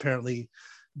Aaron apparently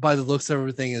by the looks of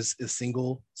everything is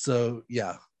single. So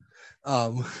yeah,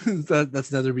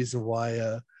 that's another reason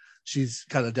why she's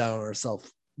kind of down on herself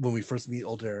when we first meet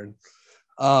old Aaron.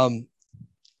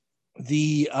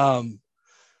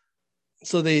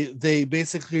 So they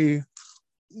basically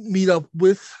meet up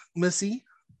with Missy.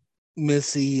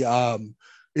 Missy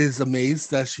is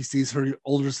amazed that she sees her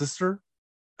older sister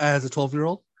as a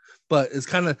 12-year-old, but it's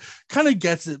kind of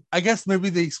gets it. I guess maybe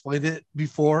they explained it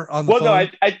before on the phone. No,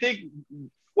 I think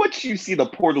once you see the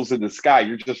portals in the sky,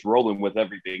 you're just rolling with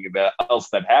everything else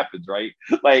that happens, right?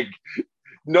 Like,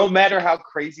 no matter how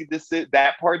crazy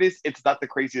that part is, it's not the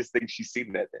craziest thing she's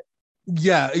seen that day.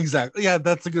 Yeah, exactly. Yeah,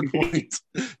 that's a good point.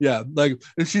 Yeah, like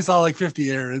if she saw like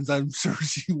 50 Aarons, I'm sure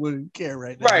she wouldn't care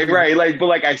right now. Right.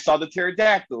 But I saw the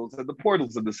pterodactyls and the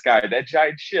portals in the sky, that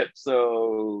giant ship.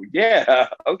 So yeah,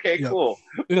 okay, yep. Cool.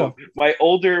 Yeah. My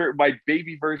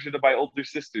baby version of my older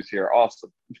sisters here.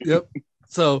 Awesome. Yep.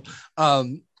 So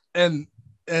and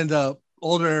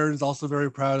older Aaron is also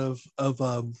very proud of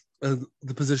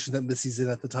the position that Missy's in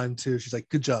at the time too. She's like,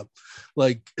 good job,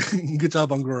 like good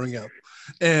job on growing up.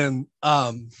 And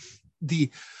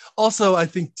also I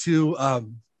think too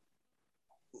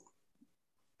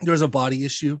there's a body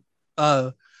issue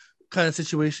kind of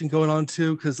situation going on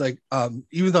too, because like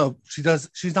even though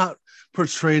she's not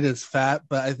portrayed as fat,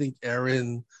 but I think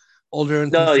older Aaron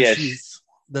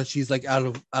that she's like out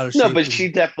of shape. No, but she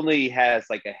definitely has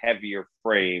like a heavier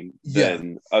frame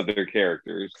than other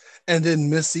characters. And then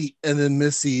Missy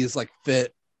is like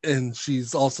fit, and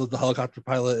she's also the helicopter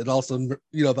pilot, and also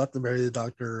about to marry the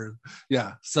doctor. And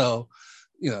yeah, so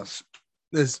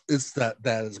it's that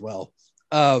as well.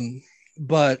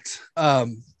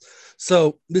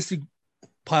 So Missy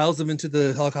piles them into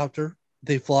the helicopter.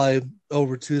 They fly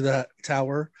over to that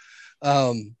tower.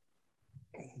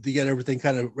 They get everything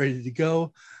kind of ready to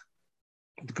go.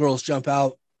 The girls jump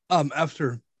out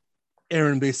after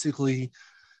Aaron basically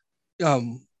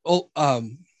young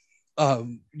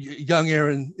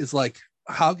Aaron is like,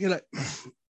 how can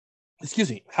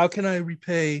I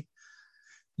repay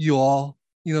you all,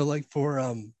 like for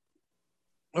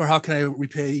or how can I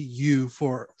repay you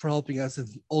for helping us? And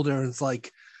old Aaron's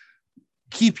like,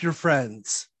 keep your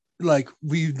friends. Like,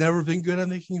 we've never been good at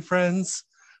making friends,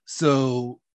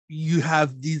 so you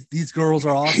have these girls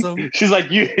are awesome. She's like,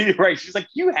 you right. She's like,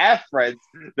 you have friends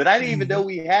that I didn't even know Mhm.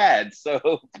 we had.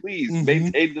 So please Mhm.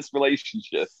 maintain this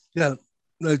relationship. Yeah,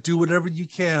 do whatever you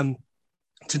can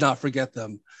to not forget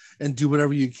them, and do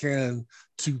whatever you can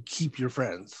to keep your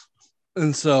friends.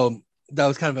 And so that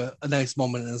was kind of a nice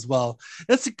moment as well.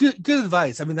 That's a good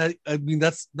advice. I mean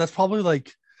that's probably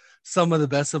like some of the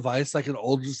best advice like an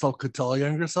older self could tell a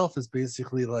younger self is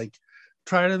basically like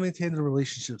try to maintain the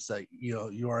relationships that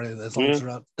you are in, as long as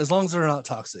Yeah. they're not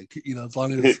toxic, as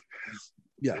long as,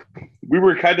 yeah. We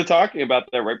were kind of talking about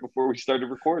that right before we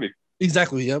started recording.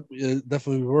 Exactly. Yep. Yeah,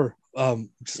 definitely we were.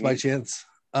 Just by Mm. chance.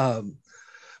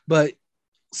 But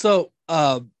so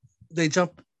they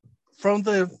jump from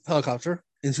the helicopter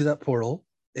into that portal,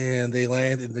 and they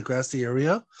land in the grassy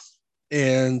area.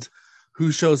 And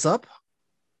who shows up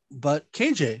but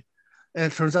KJ?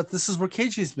 And it turns out this is where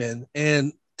KJ's been.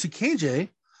 And to KJ,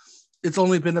 it's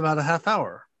only been about a half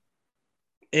hour.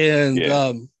 And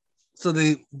Yeah. so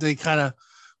they kind of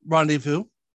rendezvous,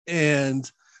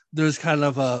 and there's kind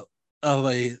of a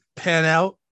pan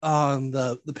out on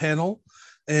the panel,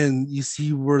 and you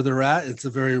see where they're at. It's a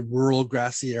very rural,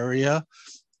 grassy area,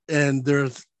 and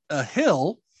there's a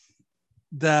hill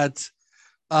that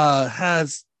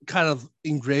has kind of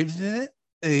engraved in it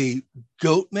a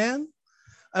goat man,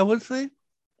 I would say.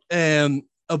 And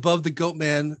above the goat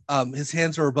man, his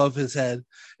hands are above his head,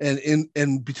 and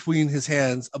in between his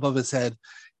hands above his head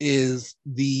is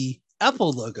the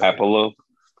Apple logo. Apollo.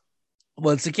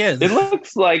 Once again, It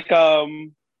looks like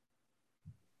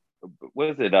what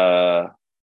is it?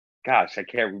 Gosh, I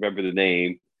can't remember the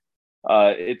name.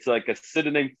 It's like a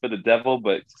synonym for the devil,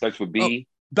 but it starts with oh, B.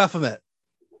 Baphomet.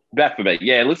 Baphomet.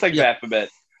 Yeah, it looks like Yeah. Baphomet,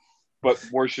 but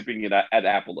worshiping it at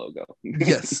Apple logo.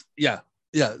 Yes. Yeah.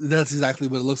 Yeah. That's exactly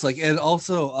what it looks like. And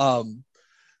also,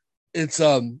 it's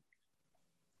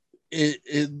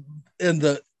it and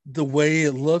the way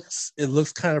it looks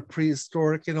kind of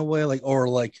prehistoric in a way, like, or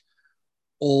like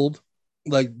old,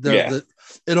 like Yeah.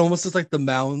 it almost looks like the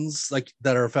mounds like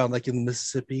that are found like in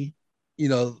Mississippi,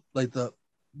 like that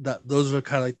those are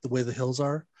kind of like the way the hills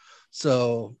are.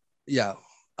 So yeah,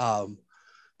 um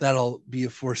that'll be a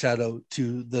foreshadow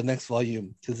to the next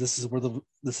volume, because this is where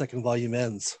the second volume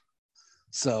ends.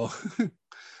 So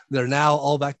they're now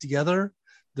all back together.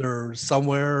 They're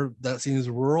somewhere that seems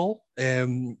rural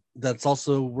and that's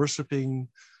also worshiping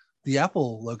the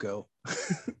Apple logo.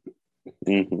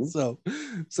 Mm-hmm.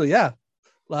 So yeah,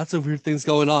 lots of weird things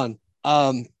going on.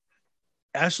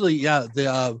 Actually, yeah,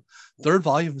 the third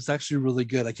volume is actually really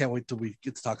good. I can't wait till we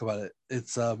get to talk about it.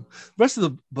 It's the rest of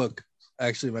the book,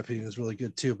 actually, in my opinion, is really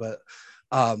good too. But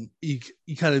you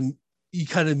kind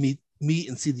of meet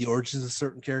and see the origins of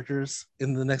certain characters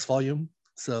in the next volume.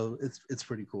 So it's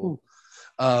pretty cool.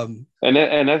 And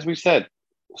as we said,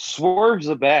 swerves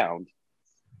abound.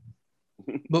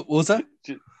 But what was that?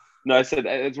 No, I said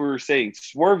as we were saying,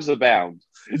 swerves abound.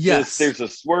 Yes. There's a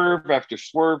swerve after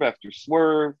swerve after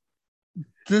swerve.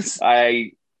 This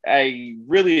I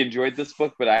really enjoyed this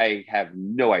book, but I have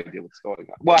no idea what's going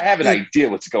on. Well, I have an idea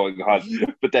what's going on,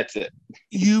 but that's it.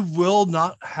 You will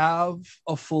not have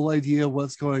a full idea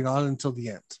what's going on until the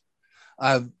end.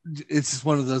 It's just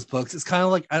one of those books. It's kind of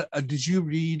like, did you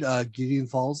read Gideon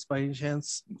Falls by any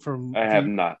chance? I have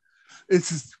not.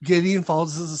 It's Gideon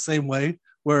Falls is the same way,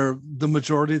 where the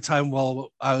majority of the time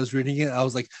while I was reading it, I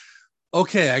was like,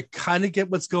 okay, I kind of get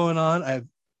what's going on. I have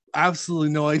absolutely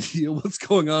no idea what's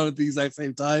going on at the exact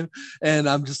same time. And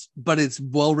but it's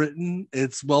well written,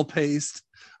 it's well paced.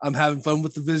 I'm having fun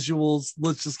with the visuals.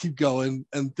 Let's just keep going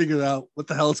and figure out what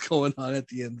the hell is going on at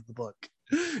the end of the book.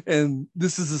 And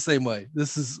this is the same way.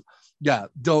 This is, yeah,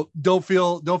 don't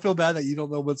feel bad that you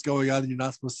don't know what's going on and you're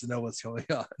not supposed to know what's going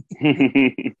on.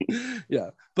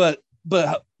 Yeah. But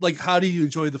like, how do you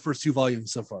enjoy the first two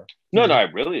volumes so far? No, I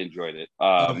really enjoyed it.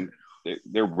 Okay.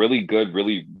 They're really good,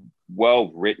 really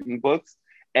well written books,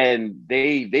 and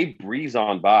they breeze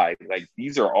on by. Like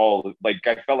these are all like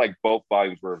I felt like both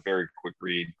volumes were a very quick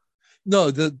read.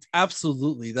 No,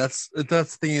 absolutely. That's the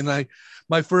thing. And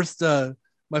my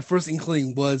first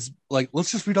inkling was like,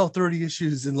 let's just read all 30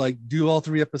 issues and like do all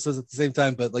 3 episodes at the same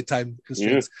time, but like time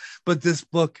constraints. Yeah. But this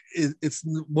book it's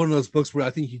one of those books where I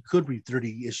think you could read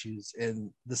 30 issues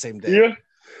in the same day. Yeah.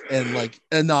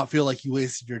 And not feel like you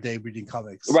wasted your day reading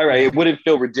comics. Right. It wouldn't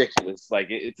feel ridiculous. Like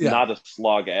it's yeah. not a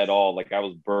slog at all. Like I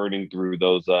was burning through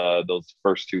those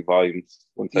first 2 volumes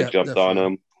once I jumped definitely. On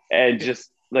them. And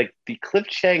just like the Cliff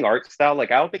Chiang art style,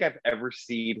 like I don't think I've ever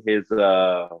seen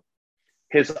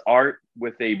his art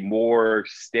with a more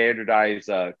standardized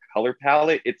color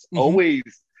palette. It's Mm-hmm. always,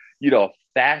 a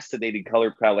fascinating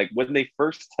color palette. Like when they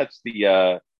first touch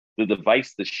the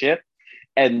device, the ship,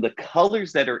 and the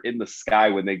colors that are in the sky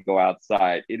when they go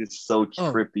outside, it is so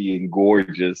Oh, trippy and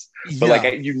gorgeous. But like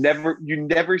yeah. you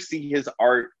never see his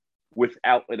art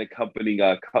without an accompanying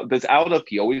because I don't know if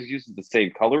he always uses the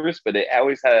same colorist, but it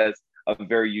always has a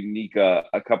very unique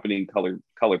accompanying color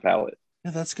palette.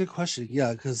 Yeah, that's a good question.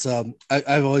 Yeah, because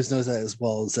I've always noticed that as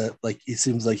well. Is that like it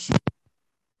seems like he.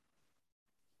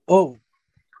 Oh,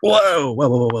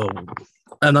 whoa!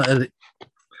 I'm not.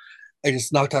 I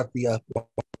just knocked out the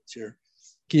here.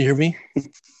 Can you hear me?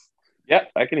 Yeah,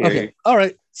 I can hear Okay. you. All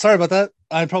right. Sorry about that.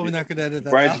 I'm probably not going to edit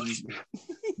that out.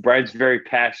 Brian's very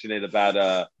passionate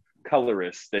about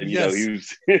colorist, and Yes. he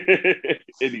was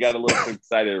and he got a little too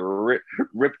excited,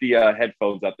 rip the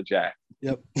headphones out the jack.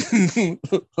 Yep.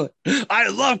 I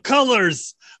love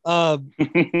colors.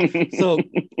 So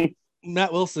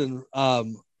Matt Wilson,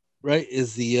 right,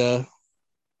 is the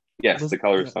Yes, was the yeah,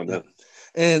 colorist on yeah. that.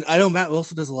 And I know Matt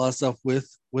Wilson does a lot of stuff with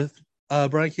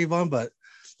Brian K. Vaughan, but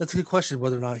that's a good question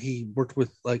whether or not he worked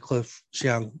with like Cliff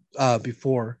Chiang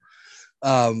before.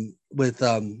 With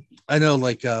I know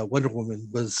like Wonder Woman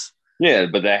was Yeah,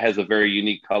 but that has a very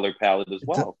unique color palette as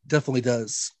well. definitely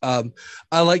does.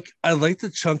 I like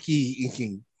the chunky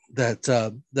inking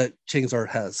that Chang's art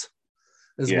has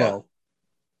as Yeah. well.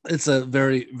 It's a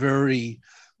very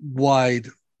wide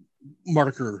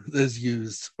marker that is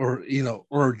used, or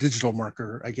or digital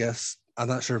marker, I guess. I'm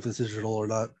not sure if it's digital or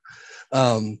not.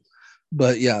 Um,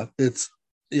 but it's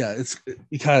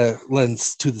it kind of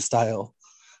lends to the style.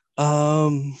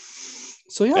 Um,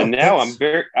 so yeah, And now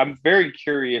that's I'm very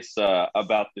curious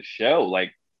about the show.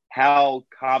 Like, how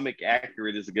comic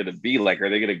accurate is it going to be? Like, are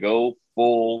they going to go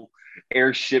full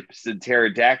airships and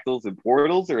pterodactyls and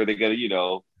portals, or are they going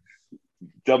to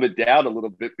dumb it down a little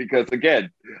bit? Because again,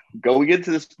 going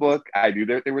into this book, I knew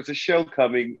that there was a show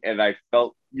coming, and I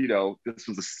felt this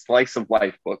was a slice of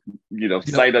life book, yep.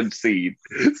 sight unseen.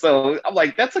 So I'm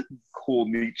like, that's a cool,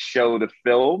 neat show to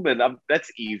film, and that's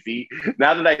easy.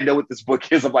 Now that I know what this book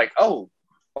is, I'm like, oh,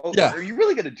 Yeah. are you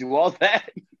really going to do all that?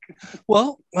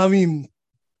 Well, I mean,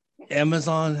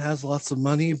 Amazon has lots of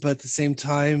money, but at the same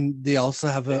time, they also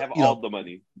have They a have all the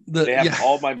money. the They have yeah.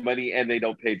 all my money, and they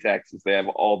don't pay taxes. They have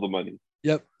all the money.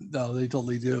 Yep. No, they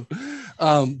totally do.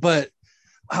 But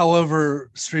however,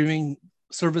 streaming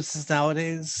services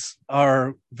nowadays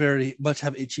are very much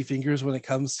have itchy fingers when it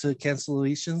comes to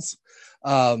cancellations.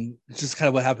 Just kind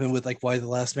of what happened with like Why the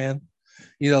Last Man,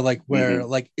 like where Mm-hmm.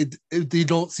 like they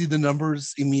don't see the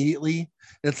numbers immediately.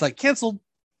 It's like canceled,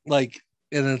 like,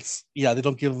 and it's they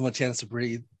don't give them a chance to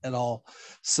breathe at all.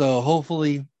 So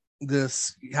hopefully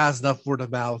this has enough word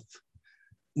of mouth,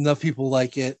 enough people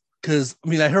like it. Because I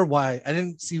mean, I heard why. I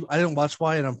didn't watch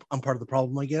why, and I'm part of the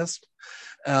problem, I guess.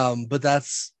 But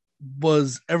that's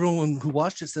was everyone who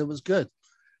watched it said it was good.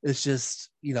 It's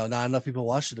just not enough people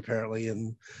watched it apparently,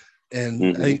 and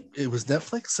Mm-hmm. it was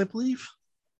Netflix, I believe,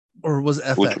 or was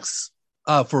it Which FX?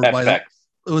 For why FX,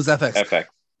 it was FX. FX.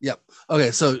 Yep.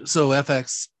 Okay, so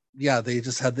FX, they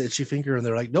just had the itchy finger, and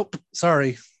they're like, nope,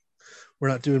 sorry, we're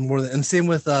not doing more than. And same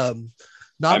with I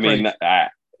Not mean, Break.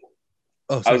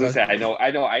 Oh, I sorry, was go gonna ahead.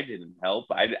 say, I didn't help.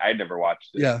 I never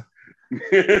watched Yeah,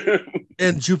 it.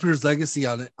 and Jupiter's Legacy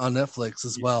on Netflix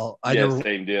as well. I Yeah, never.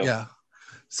 same deal. Yeah.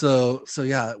 So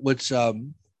yeah, which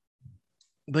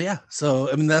but yeah,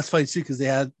 so I mean that's funny too because they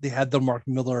had the Mark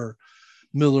Miller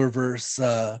verse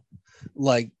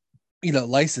like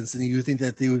license, and you think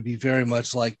that they would be very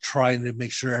much like trying to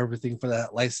make sure everything for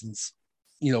that license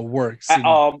works. And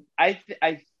I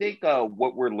think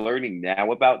what we're learning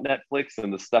now about Netflix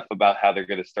and the stuff about how they're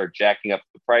going to start jacking up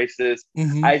the prices.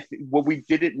 mm-hmm. What we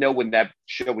didn't know when that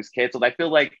show was canceled. I feel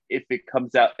like if it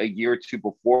comes out a year or two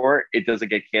before, it doesn't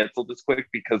get canceled as quick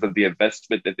because of the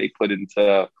investment that they put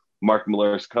into Mark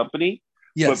Miller's company.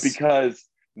 But Yes. because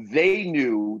they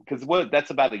knew, because that's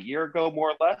about a year ago,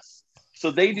 more or less. So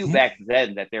they knew Mm-hmm. back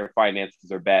then that their finances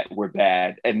were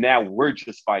bad, and now we're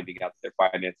just finding out their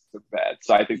finances are bad.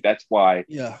 So I think that's why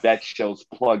Yeah, that show's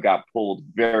plug got pulled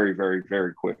very, very,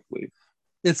 very quickly.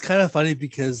 it's kind of funny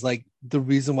because like the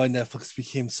reason why Netflix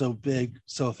became so big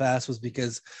so fast was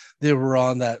because they were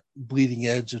on that bleeding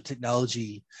edge of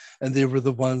technology, and they were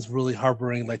the ones really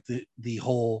harboring like the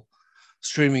whole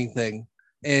streaming thing,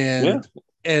 Yeah,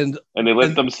 and and they let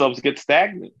and themselves get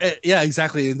stagnant. yeah,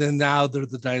 exactly. And then now they're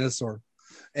the dinosaur,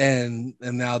 and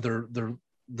now they're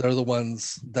the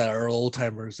ones that are old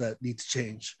timers that need to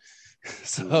change. Mm-hmm.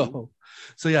 So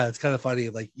So yeah, it's kind of funny.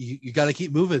 Like you got to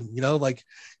keep moving, like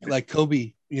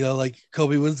Kobe, like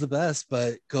Kobe was the best,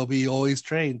 but Kobe always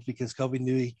trained because Kobe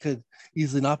knew he could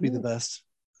easily not be the best.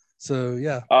 So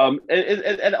yeah.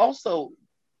 And also,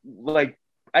 like,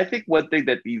 I think one thing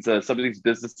that these some of these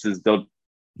businesses don't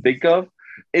think of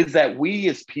is that we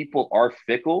as people are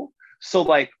fickle. So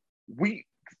like we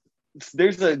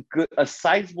there's a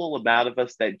sizable amount of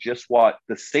us that just want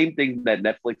the same thing that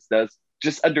Netflix does,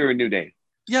 just under a new name.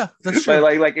 Yeah, that's true.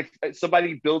 Like if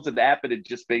somebody builds an app and it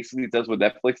just basically does what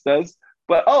Netflix does,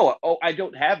 but I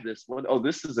don't have this one. Oh,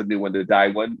 this is a new one to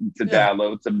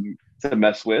download to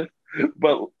mess with.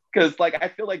 But because like I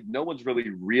feel like no one's really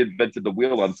reinvented the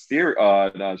wheel on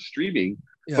streaming,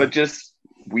 but just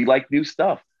we like new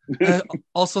stuff. I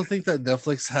also think that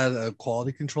Netflix had a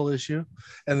quality control issue,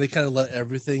 and they kind of let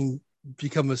everything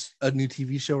become a new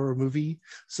TV show or a movie.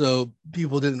 So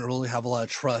people didn't really have a lot of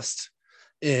trust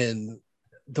in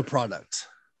the product.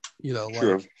 True.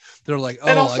 Like they're like,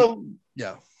 and also,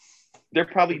 yeah, they're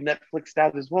probably Netflixed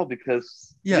out as well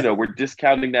because we're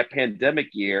discounting that pandemic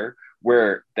year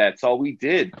where that's all we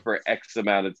did for X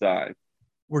amount of time.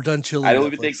 We're done chilling. I don't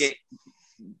even think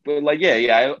but like,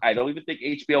 I don't even think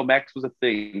HBO Max was a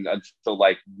thing until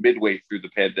like midway through the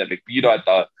pandemic.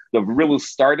 At the real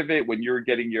start of it, when you were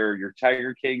getting your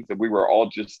Tiger Kings, and we were all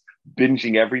just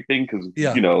binging everything because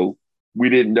we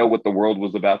didn't know what the world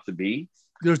was about to be.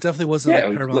 There definitely wasn't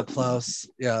Paramount Plus,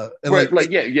 and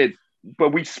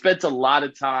but we spent a lot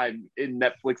of time in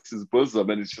Netflix's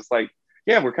bosom, and it's just like,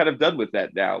 we're kind of done with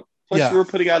that now. Plus, we were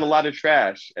putting out a lot of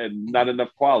trash and not enough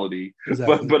quality.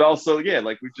 Exactly. But also,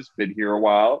 like we've just been here a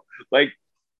while. Like,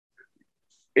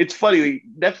 it's funny.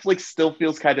 Netflix still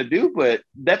feels kind of new, but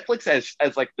Netflix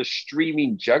as like the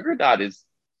streaming juggernaut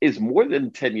is more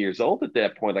than 10 years old at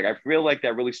that point. Like, I feel like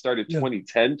that really started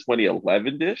 2010,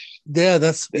 2011-ish. Yeah,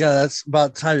 that's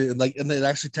about time. Like, and then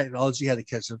actually technology had to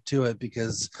catch up to it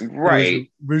because it was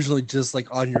originally just like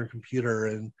on your computer,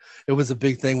 and it was a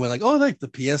big thing when like, like the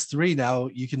PS3 now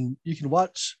you can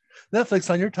watch Netflix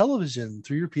on your television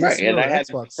through your PS3 right. And or I had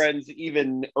Xbox. Friends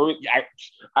even early.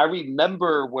 I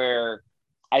remember where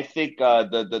I think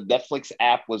the Netflix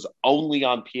app was only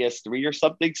on PS3 or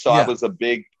something. So I was a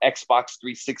big Xbox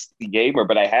 360 gamer,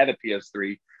 but I had a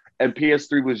PS3, and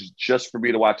PS3 was just for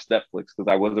me to watch Netflix because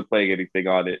I wasn't playing anything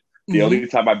on it. The only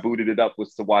time I booted it up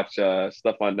was to watch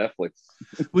stuff on Netflix.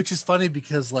 Which is funny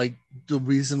because like the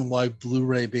reason why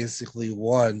Blu-ray basically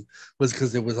won was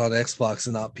because it was on Xbox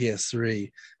and not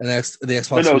PS3, and the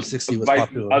Xbox 360 was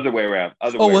popular. Other way around.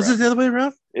 Was it the other way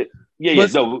around?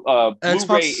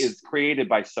 Blu-ray is created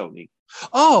by Sony.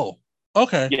 Oh,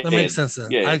 okay, that makes sense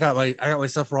then. I got my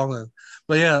stuff wrong then.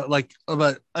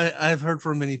 But I've heard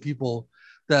from many people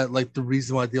that like the only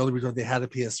reason why they had a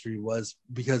PS3 was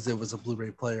because it was a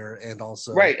Blu-ray player, and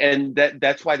also and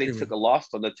that's why they took a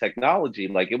loss on the technology.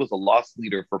 Like, it was a loss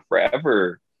leader for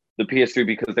forever, the PS3,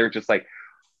 because they're just like,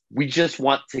 we just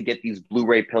want to get these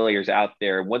Blu-ray players out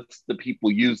there. Once the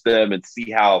people use them and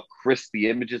see how crisp the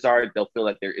images are, they'll feel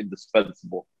like they're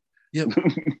indispensable. Yep.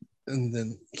 And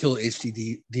then kill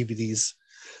HD DVDs.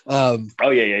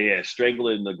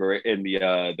 Strangling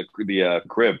the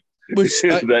crib. Which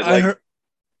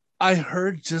I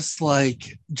heard just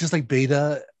like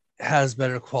Beta has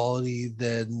better quality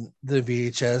than the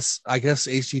VHS. I guess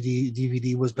HD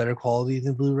DVD was better quality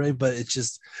than Blu-ray, but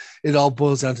it all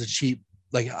boils down to cheap.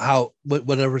 Like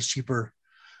whatever's cheaper,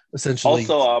 essentially.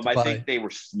 Also, I think they were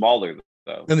smaller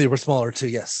though. And they were smaller too.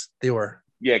 Yes, they were.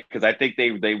 Yeah, because I think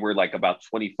they were like about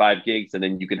 25 gigs, and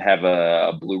then you could have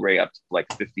a Blu-ray up to like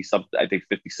 50 something. I think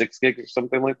 56 gigs or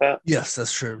something like that. Yes,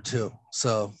 that's true too.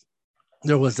 So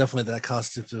there was definitely that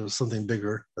cost if there was something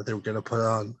bigger that they were going to put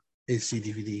on HD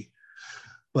DVD.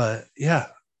 But yeah,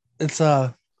 it's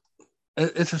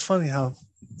just funny how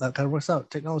that kind of works out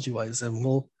technology wise, and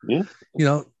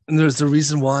and there's the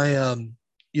reason why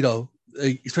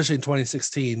especially in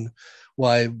 2016,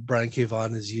 why Brian K.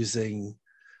 Vaughan is using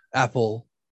Apple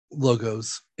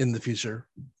logos in the future,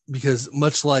 because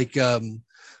much like the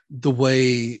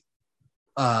way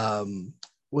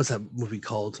what's that movie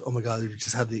called? Oh my god, we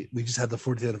just had the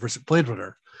 40th anniversary Blade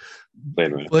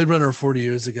Runner 40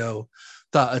 years ago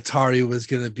thought Atari was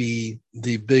going to be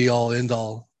the be all end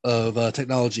all of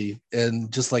technology, and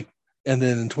then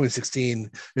in 2016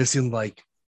 it seemed like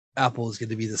Apple is going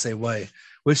to be the same way,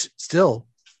 which still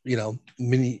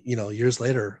many years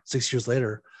later, 6 years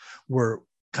later, we're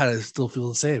kind of still feel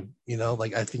the same.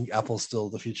 Like I think Apple's still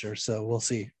the future, so we'll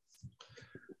see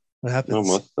what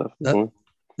happens.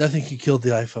 I think he killed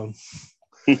the iPhone.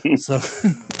 So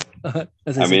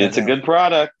it's a good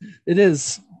product. It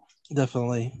is,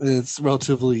 definitely. It's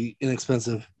relatively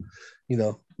inexpensive,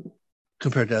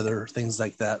 compared to other things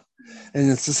like that.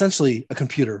 And it's essentially a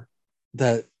computer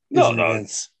that is No, in your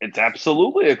hands. it's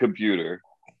absolutely a computer.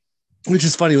 Which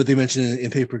is funny what they mentioned in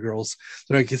Paper Girls.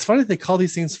 They're like, it's funny they call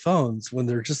these things phones when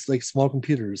they're just like small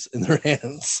computers in their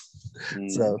hands.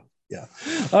 So, yeah.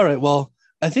 All right. Well,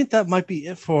 I think that might be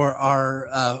it for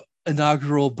our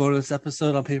inaugural bonus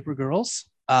episode on Paper Girls.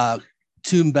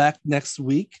 Tune back next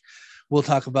week. We'll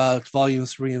talk about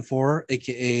volumes 3 and 4,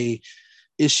 aka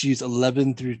issues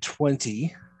 11 through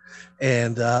 20.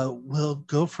 And we'll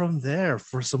go from there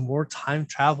for some more time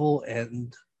travel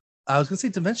and I was going to say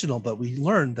dimensional, but we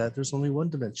learned that there's only one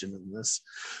dimension in this.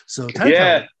 So time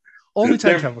travel. Only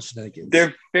time travel shenanigans.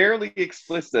 They're fairly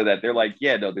explicit that they're like,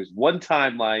 yeah, no, there's one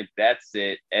timeline, that's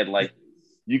it. And like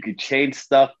you could change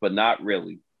stuff, but not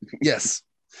really. Yes.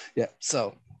 Yeah.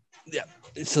 So yeah.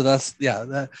 So that's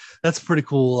pretty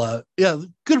cool.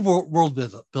 Good world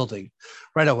building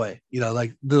right away.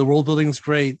 Like the world building is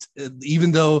great,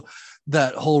 even though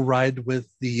that whole ride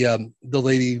with the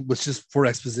lady was just for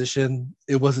exposition.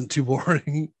 It wasn't too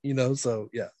boring, So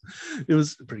yeah, it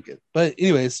was pretty good. But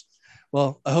anyways,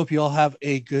 well, I hope you all have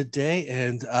a good day,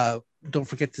 and don't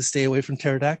forget to stay away from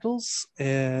pterodactyls.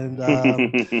 And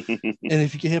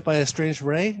if you get hit by a strange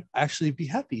ray, actually be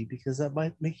happy because that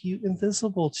might make you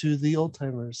invisible to the old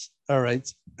timers. All right,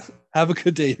 have a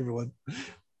good day, everyone.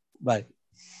 Bye.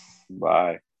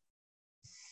 Bye.